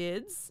for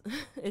kids.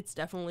 It's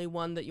definitely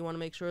one that you want to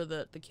make sure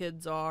that the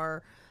kids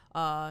are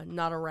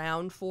not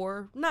around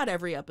for. Not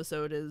every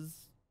episode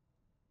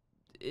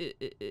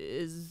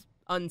is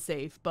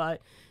unsafe,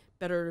 but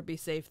better to be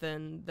safe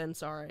than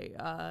sorry.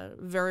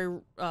 Very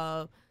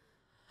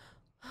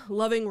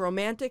loving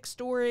romantic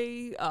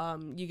story.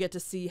 You get to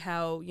see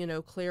how,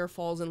 Claire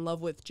falls in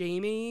love with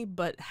Jamie,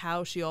 but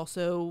how she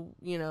also,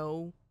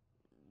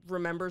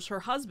 remembers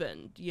her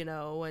husband,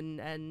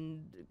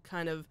 and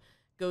kind of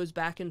goes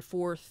back and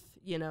forth,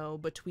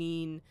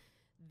 between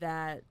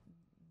that,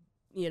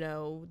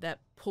 that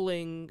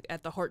pulling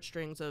at the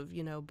heartstrings of,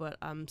 but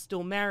I'm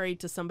still married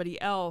to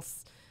somebody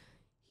else.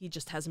 He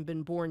just hasn't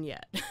been born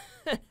yet.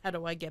 How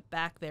do I get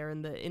back there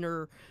in the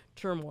inner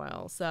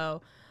turmoil?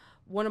 So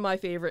one of my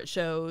favorite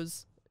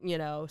shows,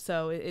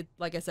 so it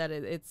like I said,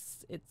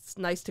 it's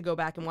nice to go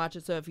back and watch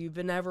it. So if you've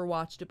never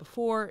watched it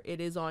before,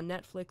 it is on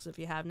Netflix. If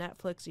you have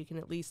Netflix, you can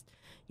at least,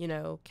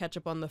 catch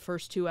up on the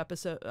first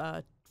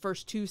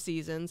 2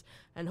 seasons,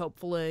 and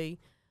hopefully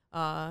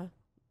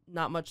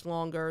not much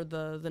longer,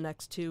 the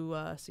next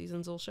 2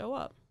 seasons will show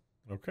up.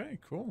 Okay,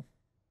 cool.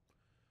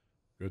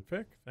 Good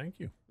pick. Thank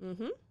you.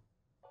 Mm-hmm.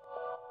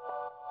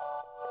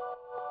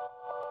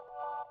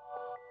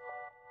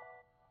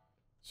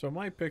 So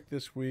my pick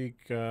this week,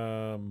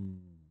 we're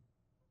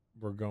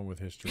going with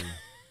history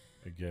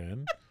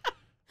again.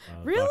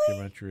 Really?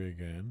 Documentary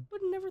again.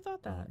 Would have never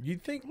thought that.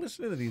 You'd think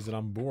listening to these that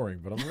I'm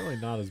boring, but I'm really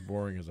not as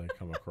boring as I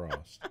come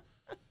across.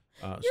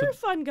 You're a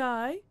fun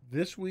guy.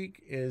 This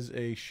week is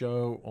a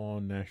show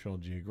on National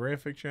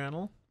Geographic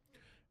Channel.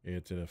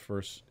 It's in its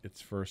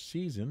first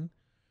season.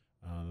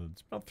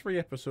 It's about 3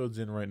 episodes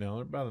in right now.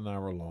 They're about an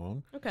hour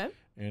long. Okay.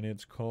 And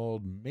it's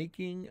called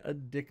Making a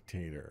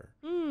Dictator.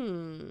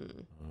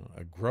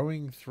 A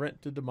growing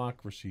threat to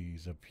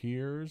democracies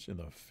appears in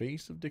the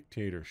face of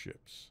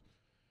dictatorships.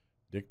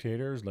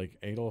 Dictators like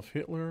Adolf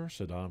Hitler,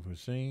 Saddam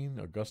Hussein,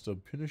 Augusto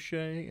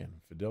Pinochet,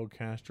 and Fidel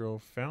Castro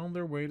found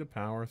their way to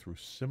power through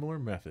similar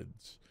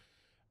methods.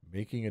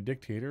 Making a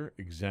Dictator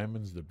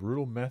examines the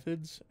brutal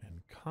methods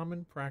and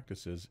common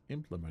practices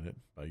implemented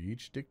by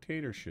each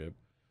dictatorship,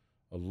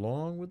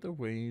 along with the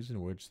ways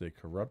in which they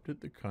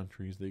corrupted the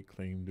countries they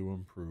claim to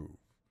improve.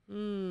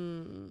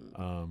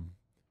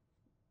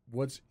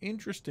 What's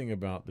interesting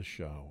about the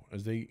show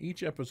is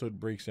each episode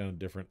breaks down a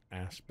different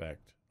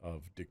aspect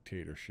of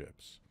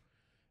dictatorships.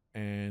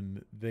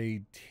 And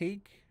they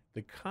take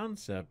the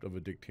concept of a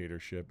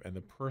dictatorship and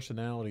the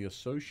personality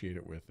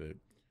associated with it,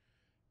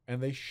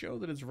 and they show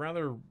that it's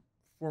rather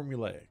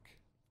formulaic.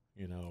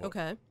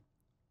 Okay.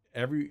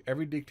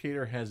 Every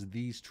dictator has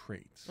these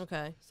traits.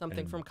 Okay.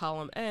 Something from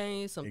column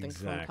A, something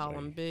from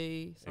column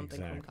B, something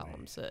from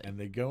column C. And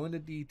they go into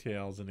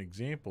details and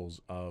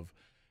examples of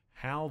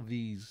how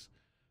these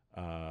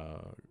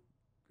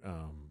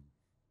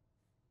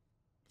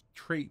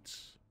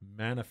traits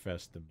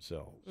manifest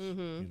themselves.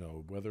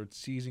 Whether it's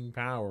seizing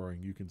power,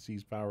 and you can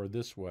seize power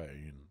this way,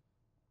 and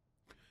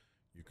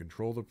you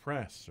control the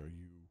press, or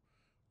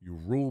you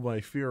rule by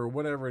fear, or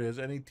whatever it is.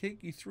 And they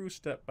take you through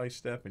step by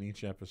step in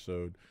each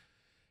episode,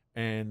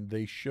 and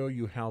they show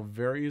you how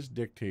various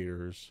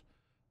dictators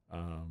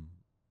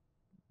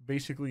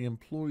basically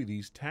employ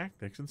these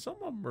tactics. And some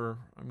of them are,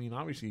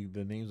 obviously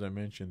the names I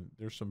mentioned,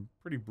 there's some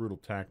pretty brutal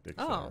tactics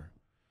there.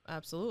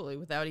 Absolutely.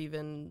 Without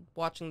even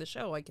watching the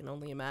show, I can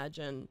only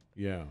imagine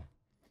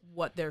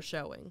what they're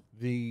showing.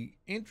 The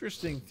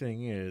interesting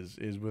thing is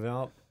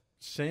without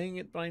saying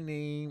it by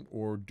name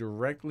or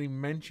directly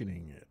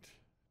mentioning it,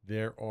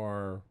 there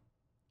are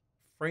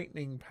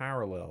frightening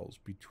parallels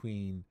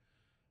between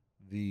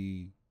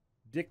the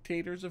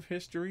dictators of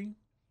history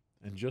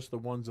and just the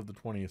ones of the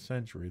 20th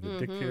century. The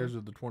dictators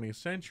of the 20th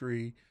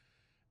century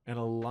and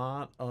a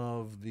lot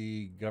of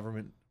the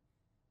government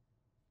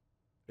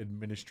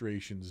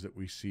administrations that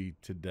we see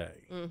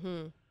today.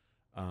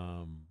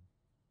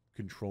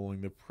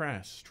 Controlling the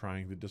press,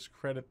 trying to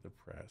discredit the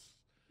press,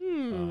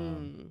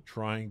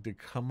 trying to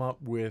come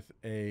up with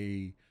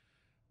a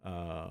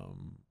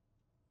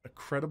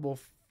credible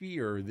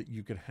fear that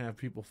you can have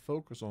people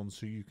focus on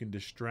so you can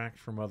distract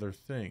from other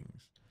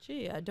things.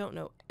 Gee, I don't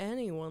know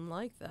anyone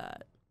like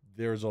that.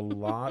 There's a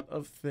lot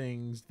of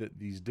things that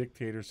these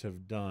dictators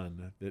have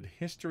done that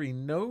history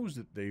knows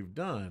that they've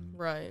done.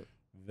 Right.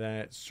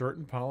 That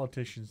certain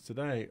politicians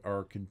today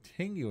are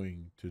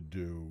continuing to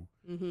do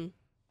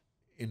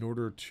in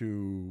order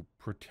to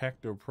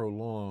protect or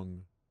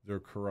prolong their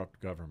corrupt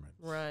governments.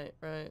 Right.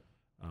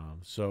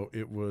 So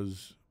it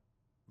was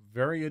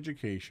very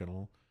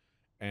educational,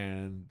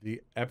 and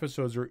the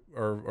episodes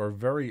are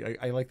very,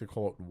 I like to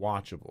call it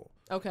watchable.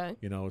 Okay.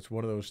 You know, it's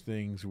one of those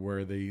things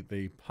where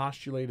they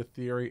postulate a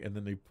theory and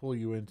then they pull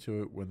you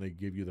into it when they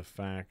give you the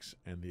facts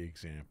and the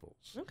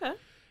examples. Okay.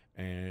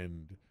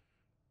 And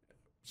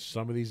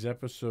some of these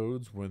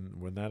episodes,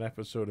 when that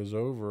episode is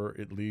over,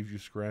 it leaves you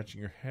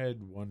scratching your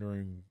head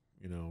wondering,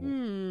 you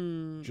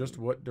know, just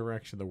what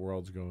direction the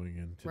world's going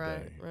in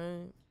today.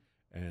 Right.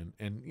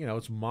 And you know,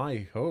 it's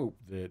my hope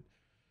that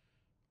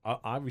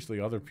obviously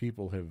other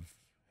people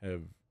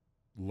have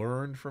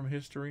learned from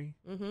history.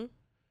 Mm-hmm.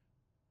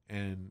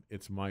 And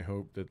it's my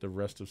hope that the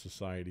rest of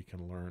society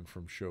can learn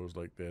from shows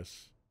like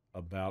this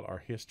about our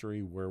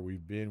history, where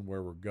we've been,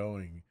 where we're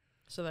going.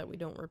 So that we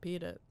don't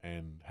repeat it.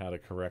 And how to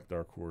correct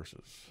our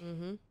courses.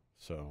 Mm-hmm.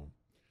 So,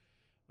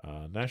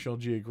 National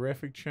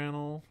Geographic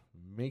Channel,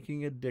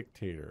 Making a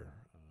Dictator.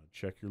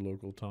 Check your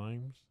local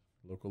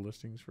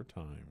listings for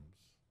times.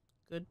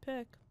 Good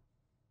pick.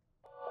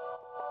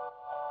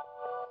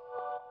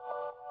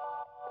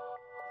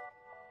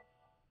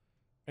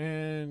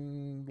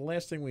 And the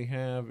last thing we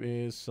have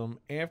is some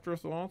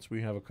afterthoughts.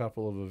 We have a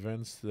couple of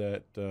events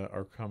that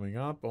are coming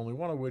up, only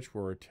one of which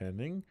we're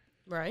attending.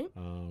 Right.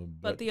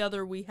 But the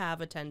other we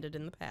have attended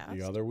in the past.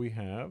 The other we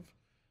have.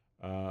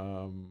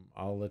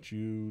 I'll let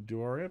you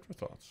do our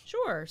afterthoughts.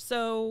 Sure.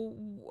 So,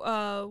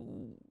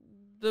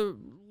 the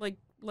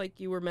like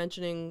you were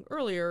mentioning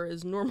earlier,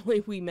 is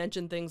normally we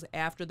mention things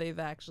after they've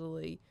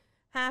actually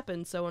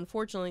happened. So,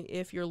 unfortunately,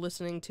 if you're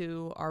listening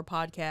to our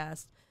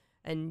podcast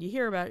and you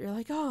hear about it, you're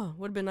like, oh,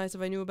 would have been nice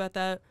if I knew about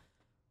that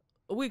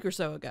a week or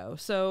so ago.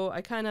 So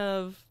I kind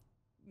of,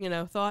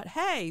 thought,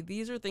 hey,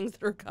 these are things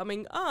that are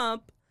coming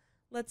up.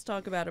 Let's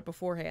talk about it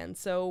beforehand.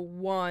 So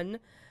one,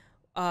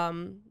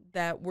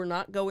 that we're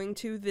not going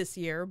to this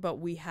year, but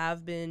we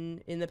have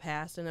been in the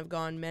past and have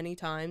gone many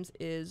times,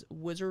 is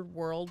Wizard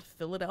World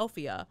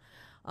Philadelphia.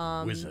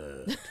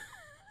 Wizard.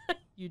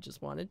 You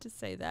just wanted to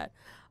say that.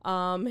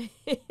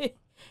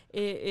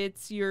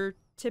 It's your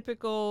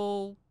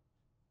typical,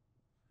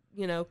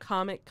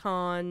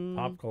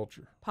 Comic-Con.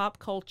 Pop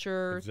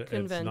culture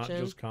convention. It's not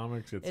just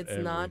comics, it's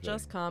everything. Not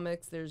just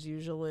comics. There's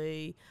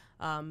usually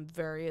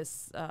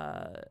various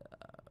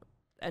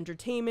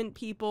entertainment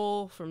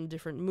people from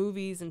different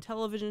movies and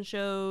television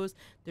shows.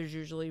 There's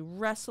usually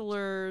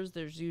wrestlers.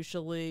 There's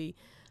usually,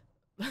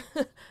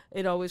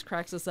 it always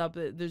cracks us up,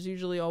 there's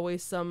usually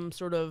always some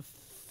sort of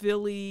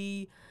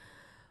Philly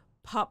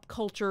pop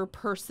culture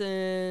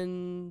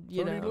person,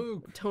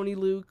 Tony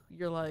Luke.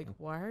 You're like,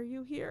 why are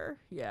you here?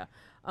 Yeah.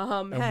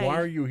 And hey. Why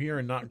are you here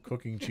and not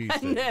cooking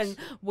cheesesteaks? And then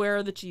where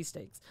are the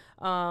cheesesteaks?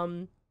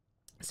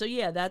 So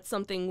yeah, that's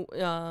something.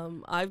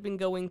 I've been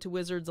going to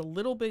Wizards a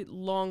little bit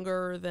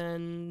longer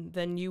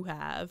than you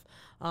have.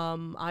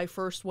 I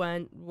first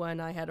went when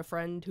I had a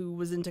friend who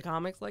was into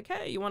comics. Like,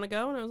 hey, you want to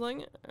go? And I was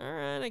like, all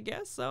right, I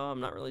guess so. I'm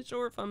not really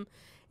sure if I'm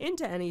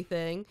into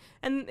anything.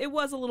 And it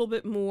was a little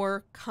bit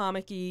more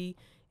comic-y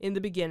in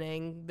the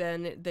beginning.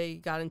 Then they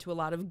got into a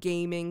lot of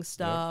gaming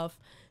stuff.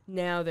 Yep.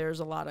 Now there's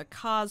a lot of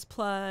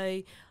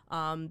cosplay.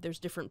 There's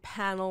different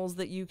panels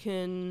that you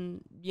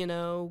can,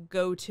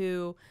 go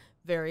to.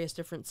 Various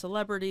different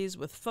celebrities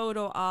with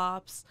photo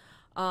ops.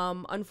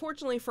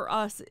 Unfortunately for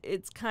us,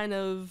 it's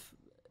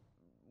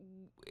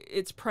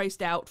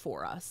priced out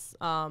for us,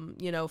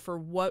 for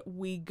what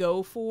we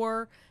go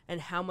for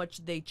and how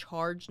much they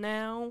charge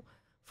now.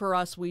 For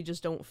us, we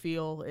just don't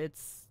feel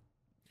it's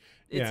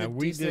a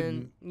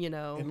decent,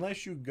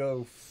 unless you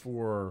go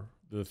for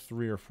the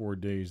 3 or 4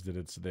 days that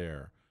it's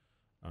there,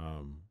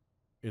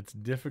 it's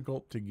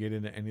difficult to get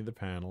into any of the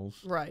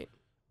panels. Right.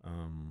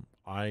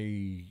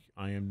 I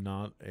am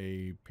not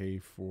a pay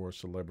for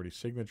celebrity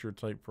signature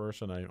type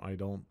person.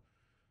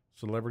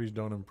 Celebrities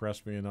don't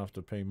impress me enough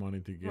to pay money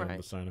to get them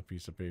to sign a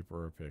piece of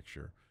paper or a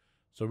picture.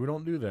 So we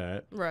don't do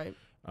that. Right.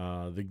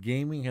 The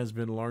gaming has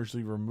been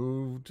largely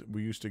removed.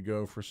 We used to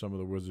go for some of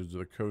the Wizards of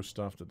the Coast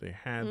stuff that they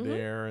had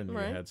there, and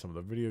they had some of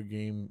the video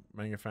game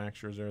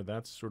manufacturers there.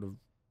 That's sort of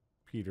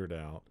petered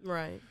out.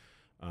 Right.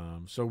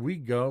 So we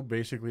go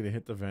basically to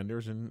hit the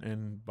vendors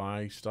and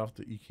buy stuff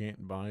that you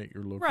can't buy at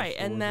your local right,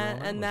 stores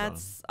and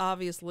that's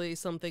obviously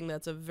something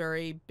that's a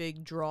very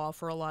big draw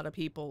for a lot of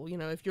people.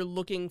 If you're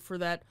looking for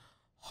that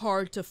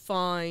hard to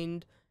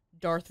find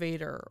Darth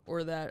Vader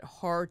or that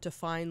hard to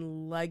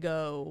find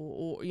Lego,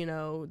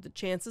 or the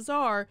chances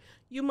are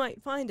you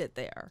might find it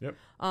there. Yep.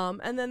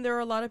 And then there are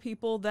a lot of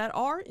people that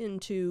are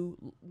into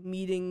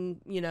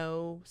meeting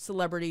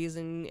celebrities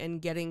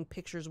and getting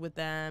pictures with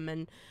them,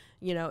 and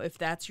if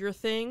that's your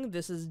thing,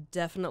 this is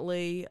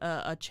definitely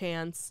a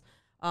chance,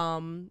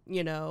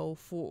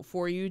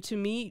 for you to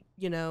meet,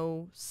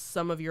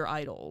 some of your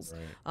idols.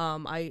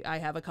 Right. I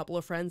have a couple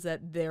of friends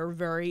that they're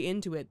very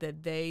into it,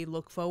 that they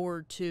look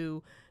forward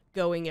to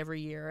going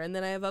every year. And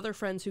then I have other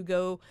friends who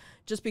go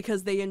just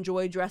because they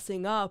enjoy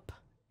dressing up,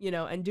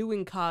 and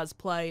doing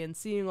cosplay and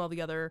seeing all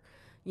the other,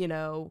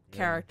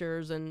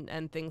 characters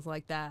and things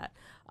like that.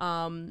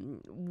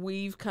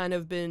 We've kind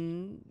of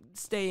been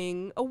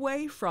staying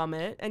away from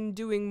it and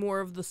doing more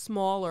of the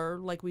smaller,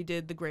 like we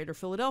did the Greater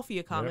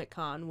Philadelphia Comic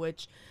Con,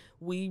 which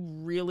we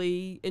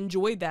really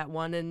enjoyed that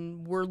one,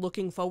 and we're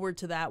looking forward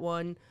to that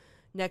one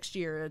next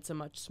year. It's a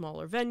much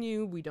smaller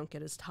venue. We don't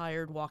get as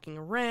tired walking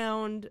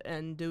around,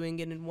 and doing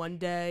it in one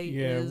day.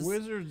 Yeah,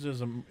 Wizards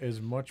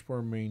is much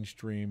more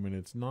mainstream, and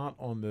it's not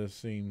on the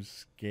same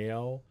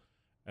scale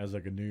as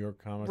like a New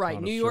York Comic Con.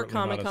 Right, New York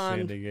Comic Con,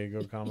 San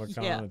Diego Comic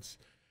Con. Yeah.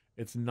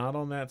 It's not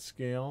on that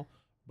scale,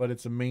 but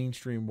it's a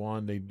mainstream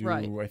one. They do.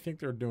 Right. I think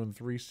they're doing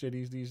 3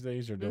 cities these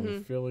days. They're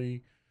doing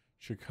Philly,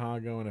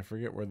 Chicago, and I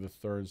forget where the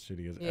third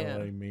city is. Yeah.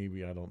 LA,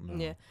 maybe, I don't know.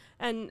 Yeah,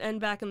 and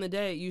back in the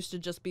day, it used to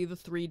just be the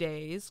 3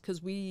 days,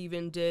 because we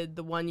even did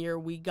the one year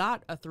we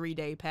got a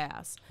 3-day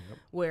pass,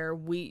 where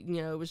we,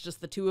 it was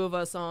just the two of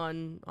us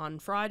on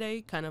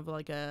Friday, kind of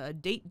like a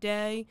date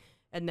day,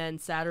 and then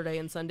Saturday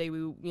and Sunday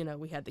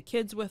we had the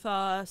kids with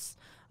us,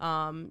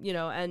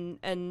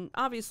 and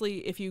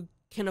obviously if you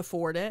can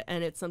afford it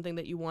and it's something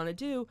that you want to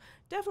do,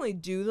 definitely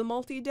do the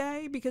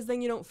multi-day, because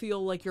then you don't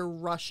feel like you're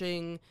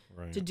rushing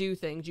to do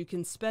ththings. You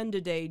can spend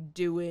a day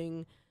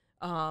doing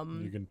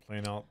you can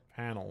plan out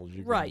panels.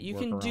 You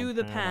can do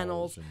the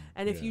panels,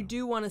 and if you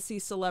do want to see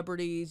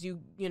celebrities,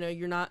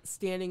 you're not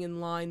standing in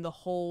line the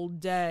whole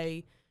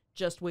day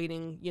just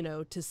waiting,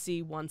 to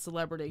see one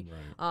celebrity.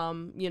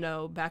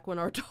 Right. Back when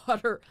our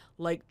daughter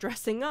liked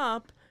dressing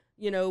up,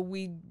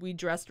 we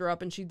dressed her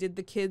up and she did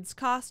the kids'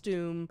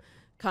 costume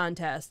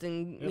contest,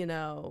 and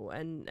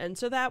and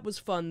so that was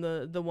fun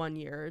the one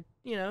year.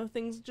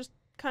 Things just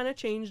kind of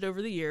changed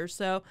over the years.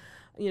 So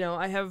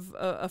I have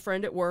a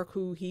friend at work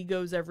who he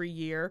goes every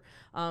year.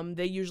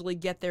 They usually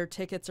get their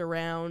tickets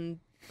around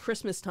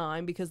Christmas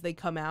time because they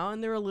come out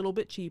and they're a little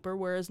bit cheaper,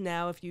 whereas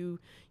now if you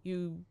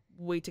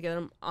wait to get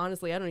them,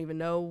 honestly I don't even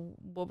know,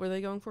 what were they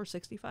going for,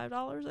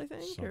 $65 I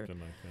think, something like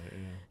that.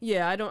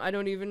 Yeah, I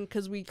don't even,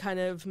 because we kind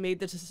of made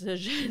the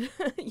decision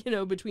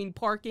between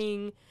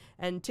parking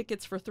and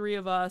tickets for 3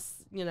 of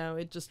us,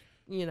 it just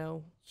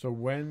So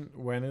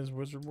when is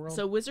Wizard World?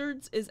 So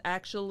Wizards is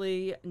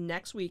actually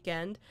next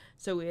weekend.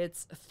 So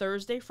it's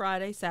Thursday,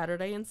 Friday,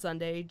 Saturday, and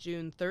Sunday,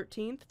 June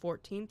 13th,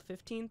 14th,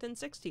 15th, and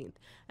 16th.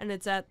 And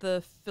it's at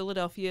the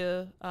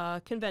Philadelphia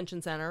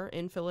Convention Center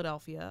in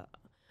Philadelphia,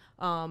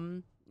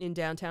 in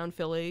downtown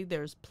Philly.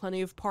 There's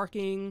plenty of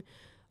parking,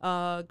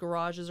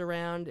 garages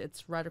around.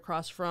 It's right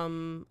across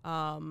from,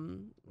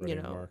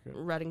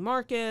 Reading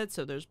Market.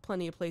 So there's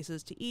plenty of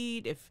places to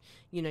eat. If,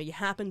 you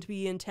happen to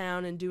be in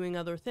town and doing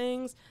other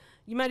things,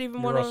 you might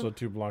even want to... You're also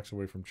 2 blocks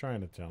away from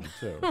Chinatown,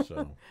 too.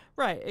 So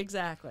Right,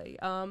 exactly.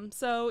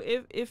 So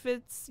if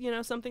it's,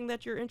 something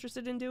that you're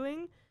interested in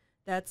doing,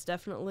 that's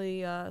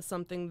definitely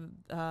something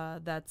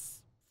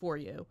that's for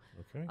you.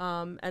 Okay.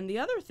 And the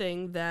other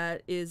thing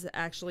that is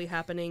actually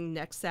happening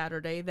next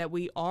Saturday that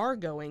we are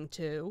going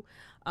to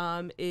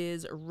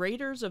is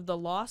Raiders of the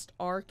Lost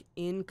Ark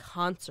in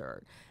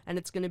concert. And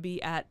it's going to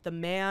be at the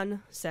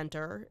Mann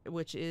Center,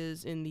 which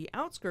is in the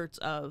outskirts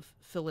of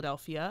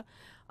Philadelphia.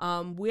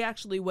 We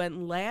actually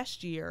went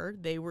last year.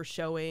 They were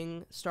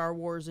showing Star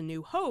Wars A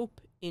New Hope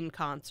in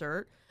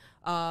concert.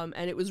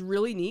 And it was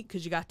really neat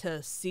because you got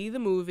to see the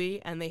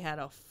movie, and they had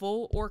a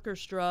full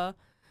orchestra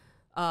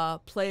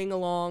playing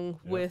along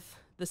with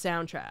the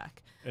soundtrack.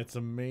 It's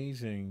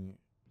amazing.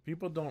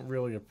 People don't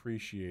really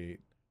appreciate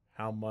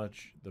how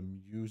much the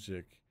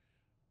music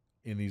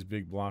in these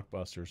big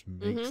blockbusters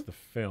makes the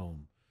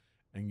film,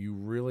 and you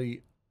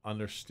really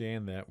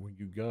understand that when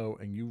you go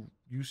and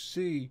you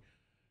see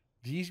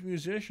these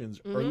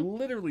musicians are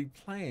literally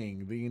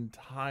playing the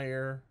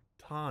entire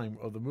time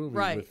of the movie,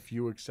 with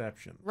few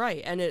exceptions.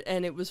 Right, and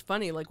it was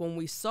funny. Like when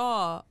we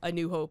saw A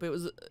New Hope, it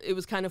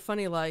was kind of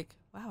funny. Like,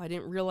 wow, I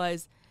didn't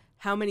realize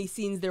how many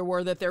scenes there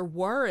were that there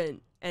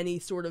weren't any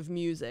sort of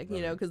music.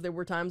 Because there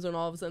were times when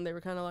all of a sudden they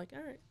were kind of like,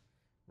 all right,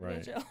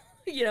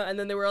 and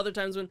then there were other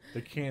times when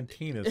the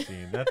cantina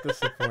scene that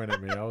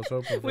disappointed me. I was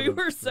hoping we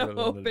were so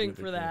hoping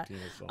for that.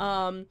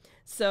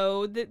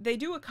 So they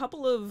do a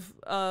couple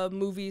of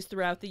movies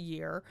throughout the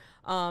year.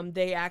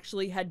 They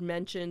actually had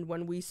mentioned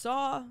when we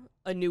saw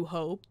A New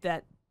Hope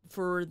that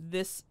for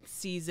this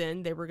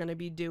season they were going to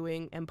be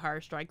doing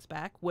Empire Strikes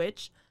Back,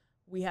 which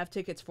we have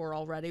tickets for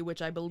already,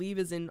 which I believe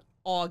is in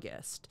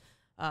August.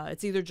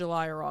 It's either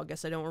July or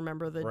August. I don't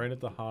remember the... Right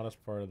at the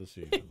hottest part of the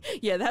season.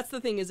 Yeah, that's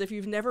the thing, is if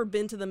you've never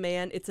been to the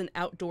Mann, it's an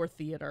outdoor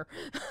theater.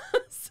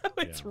 So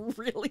it's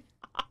really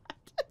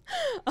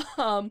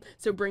hot.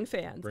 So bring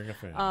fans. Bring a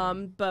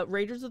fan. But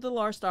Raiders of the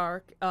Lost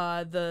Ark,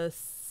 the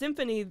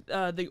symphony,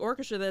 the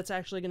orchestra that's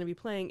actually going to be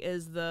playing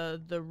is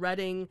the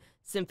Reading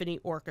Symphony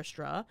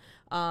Orchestra.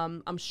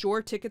 I'm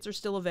sure tickets are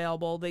still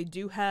available. They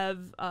do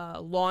have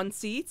lawn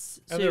seats.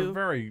 And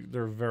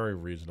they're very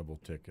reasonable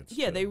tickets.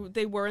 Yeah,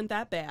 they weren't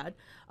that bad.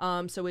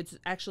 So it's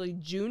actually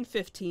June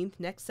 15th,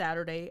 next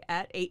Saturday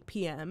at 8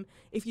 p.m.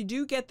 If you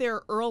do get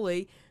there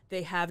early,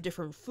 they have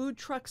different food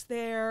trucks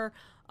there.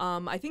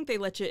 I think they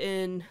let you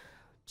in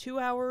 2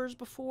 hours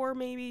before,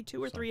 maybe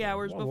 2 or 3 Something.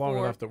 hours Well, before.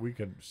 long enough that we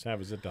could have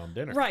a sit-down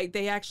dinner. Right.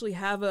 They actually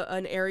have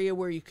an area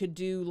where you could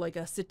do like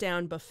a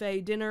sit-down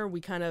buffet dinner.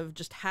 We kind of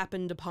just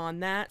happened upon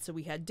that. So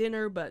we had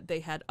dinner, but they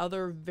had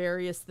other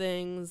various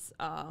things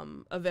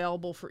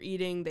available for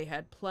eating. They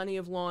had plenty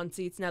of lawn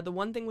seats. Now, the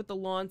one thing with the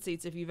lawn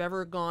seats, if you've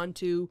ever gone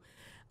to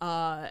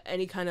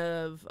any kind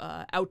of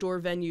outdoor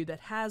venue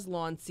that has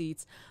lawn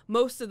seats,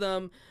 most of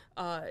them,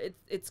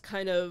 it's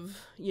kind of,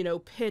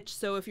 pitched.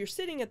 So if you're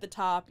sitting at the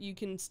top, you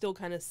can still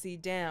kind of see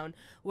down.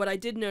 What I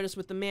did notice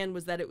with the man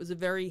was that it was a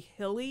very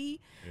hilly,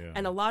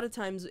 and a lot of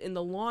times in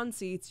the lawn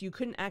seats, you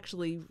couldn't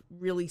actually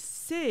really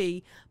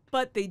see,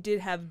 but they did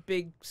have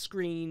big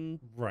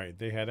screen. Right.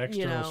 They had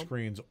external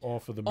screens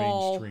off of the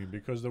main screen,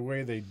 because the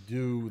way they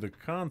do the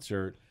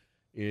concert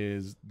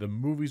is the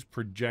movie's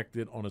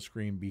projected on a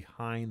screen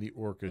behind the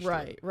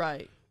orchestra.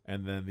 Right.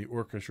 And then the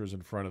orchestra's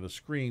in front of the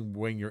screen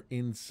when you're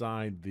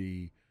inside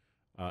the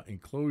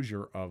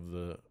enclosure of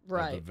the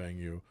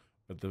venue.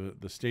 But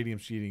the stadium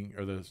seating,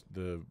 or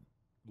the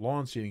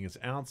lawn seating, is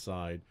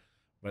outside.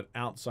 But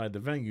outside the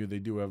venue, they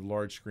do have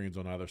large screens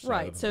on either side.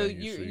 Right. Of the So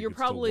venue, you're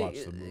probably,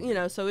 watch the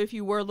movie. so if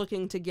you were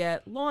looking to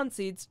get lawn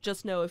seats,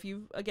 just know if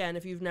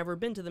you've never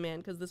been to the Man,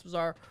 because this was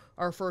our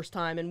first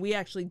time, and we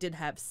actually did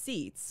have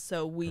seats,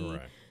 so we,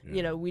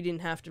 we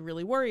didn't have to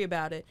really worry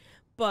about it.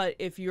 But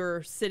if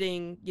you're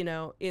sitting,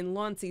 in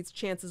lawn seats,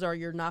 chances are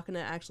you're not going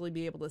to actually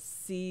be able to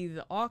see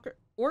the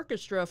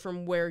orchestra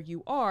from where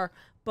you are,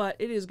 but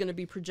it is going to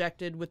be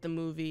projected with the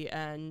movie,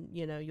 and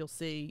you'll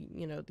see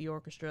the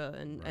orchestra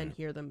and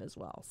hear them as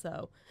well.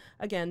 So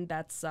again,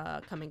 that's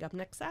coming up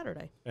next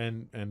Saturday.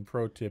 And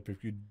pro tip,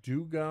 if you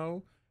do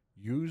go,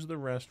 use the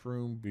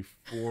restroom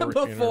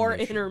before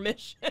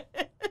intermission.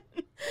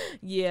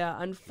 Yeah,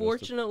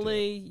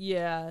 unfortunately,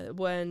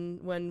 when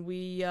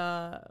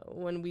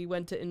we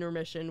went to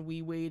intermission,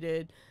 we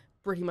waited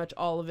pretty much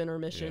all of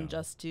intermission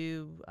just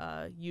to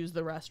use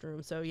the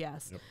restroom. So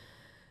yes. Yep.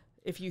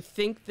 If you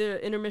think the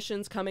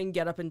intermission's coming,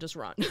 get up and just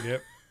run.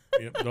 Yep.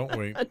 Don't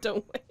wait.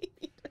 Don't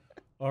wait.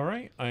 All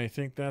right. I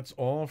think that's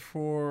all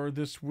for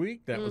this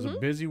week. That was a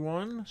busy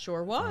one.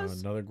 Sure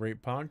was. Another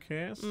great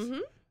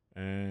podcast.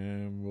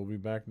 And we'll be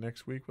back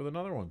next week with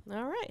another one.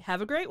 All right.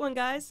 Have a great one,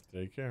 guys.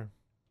 Take care.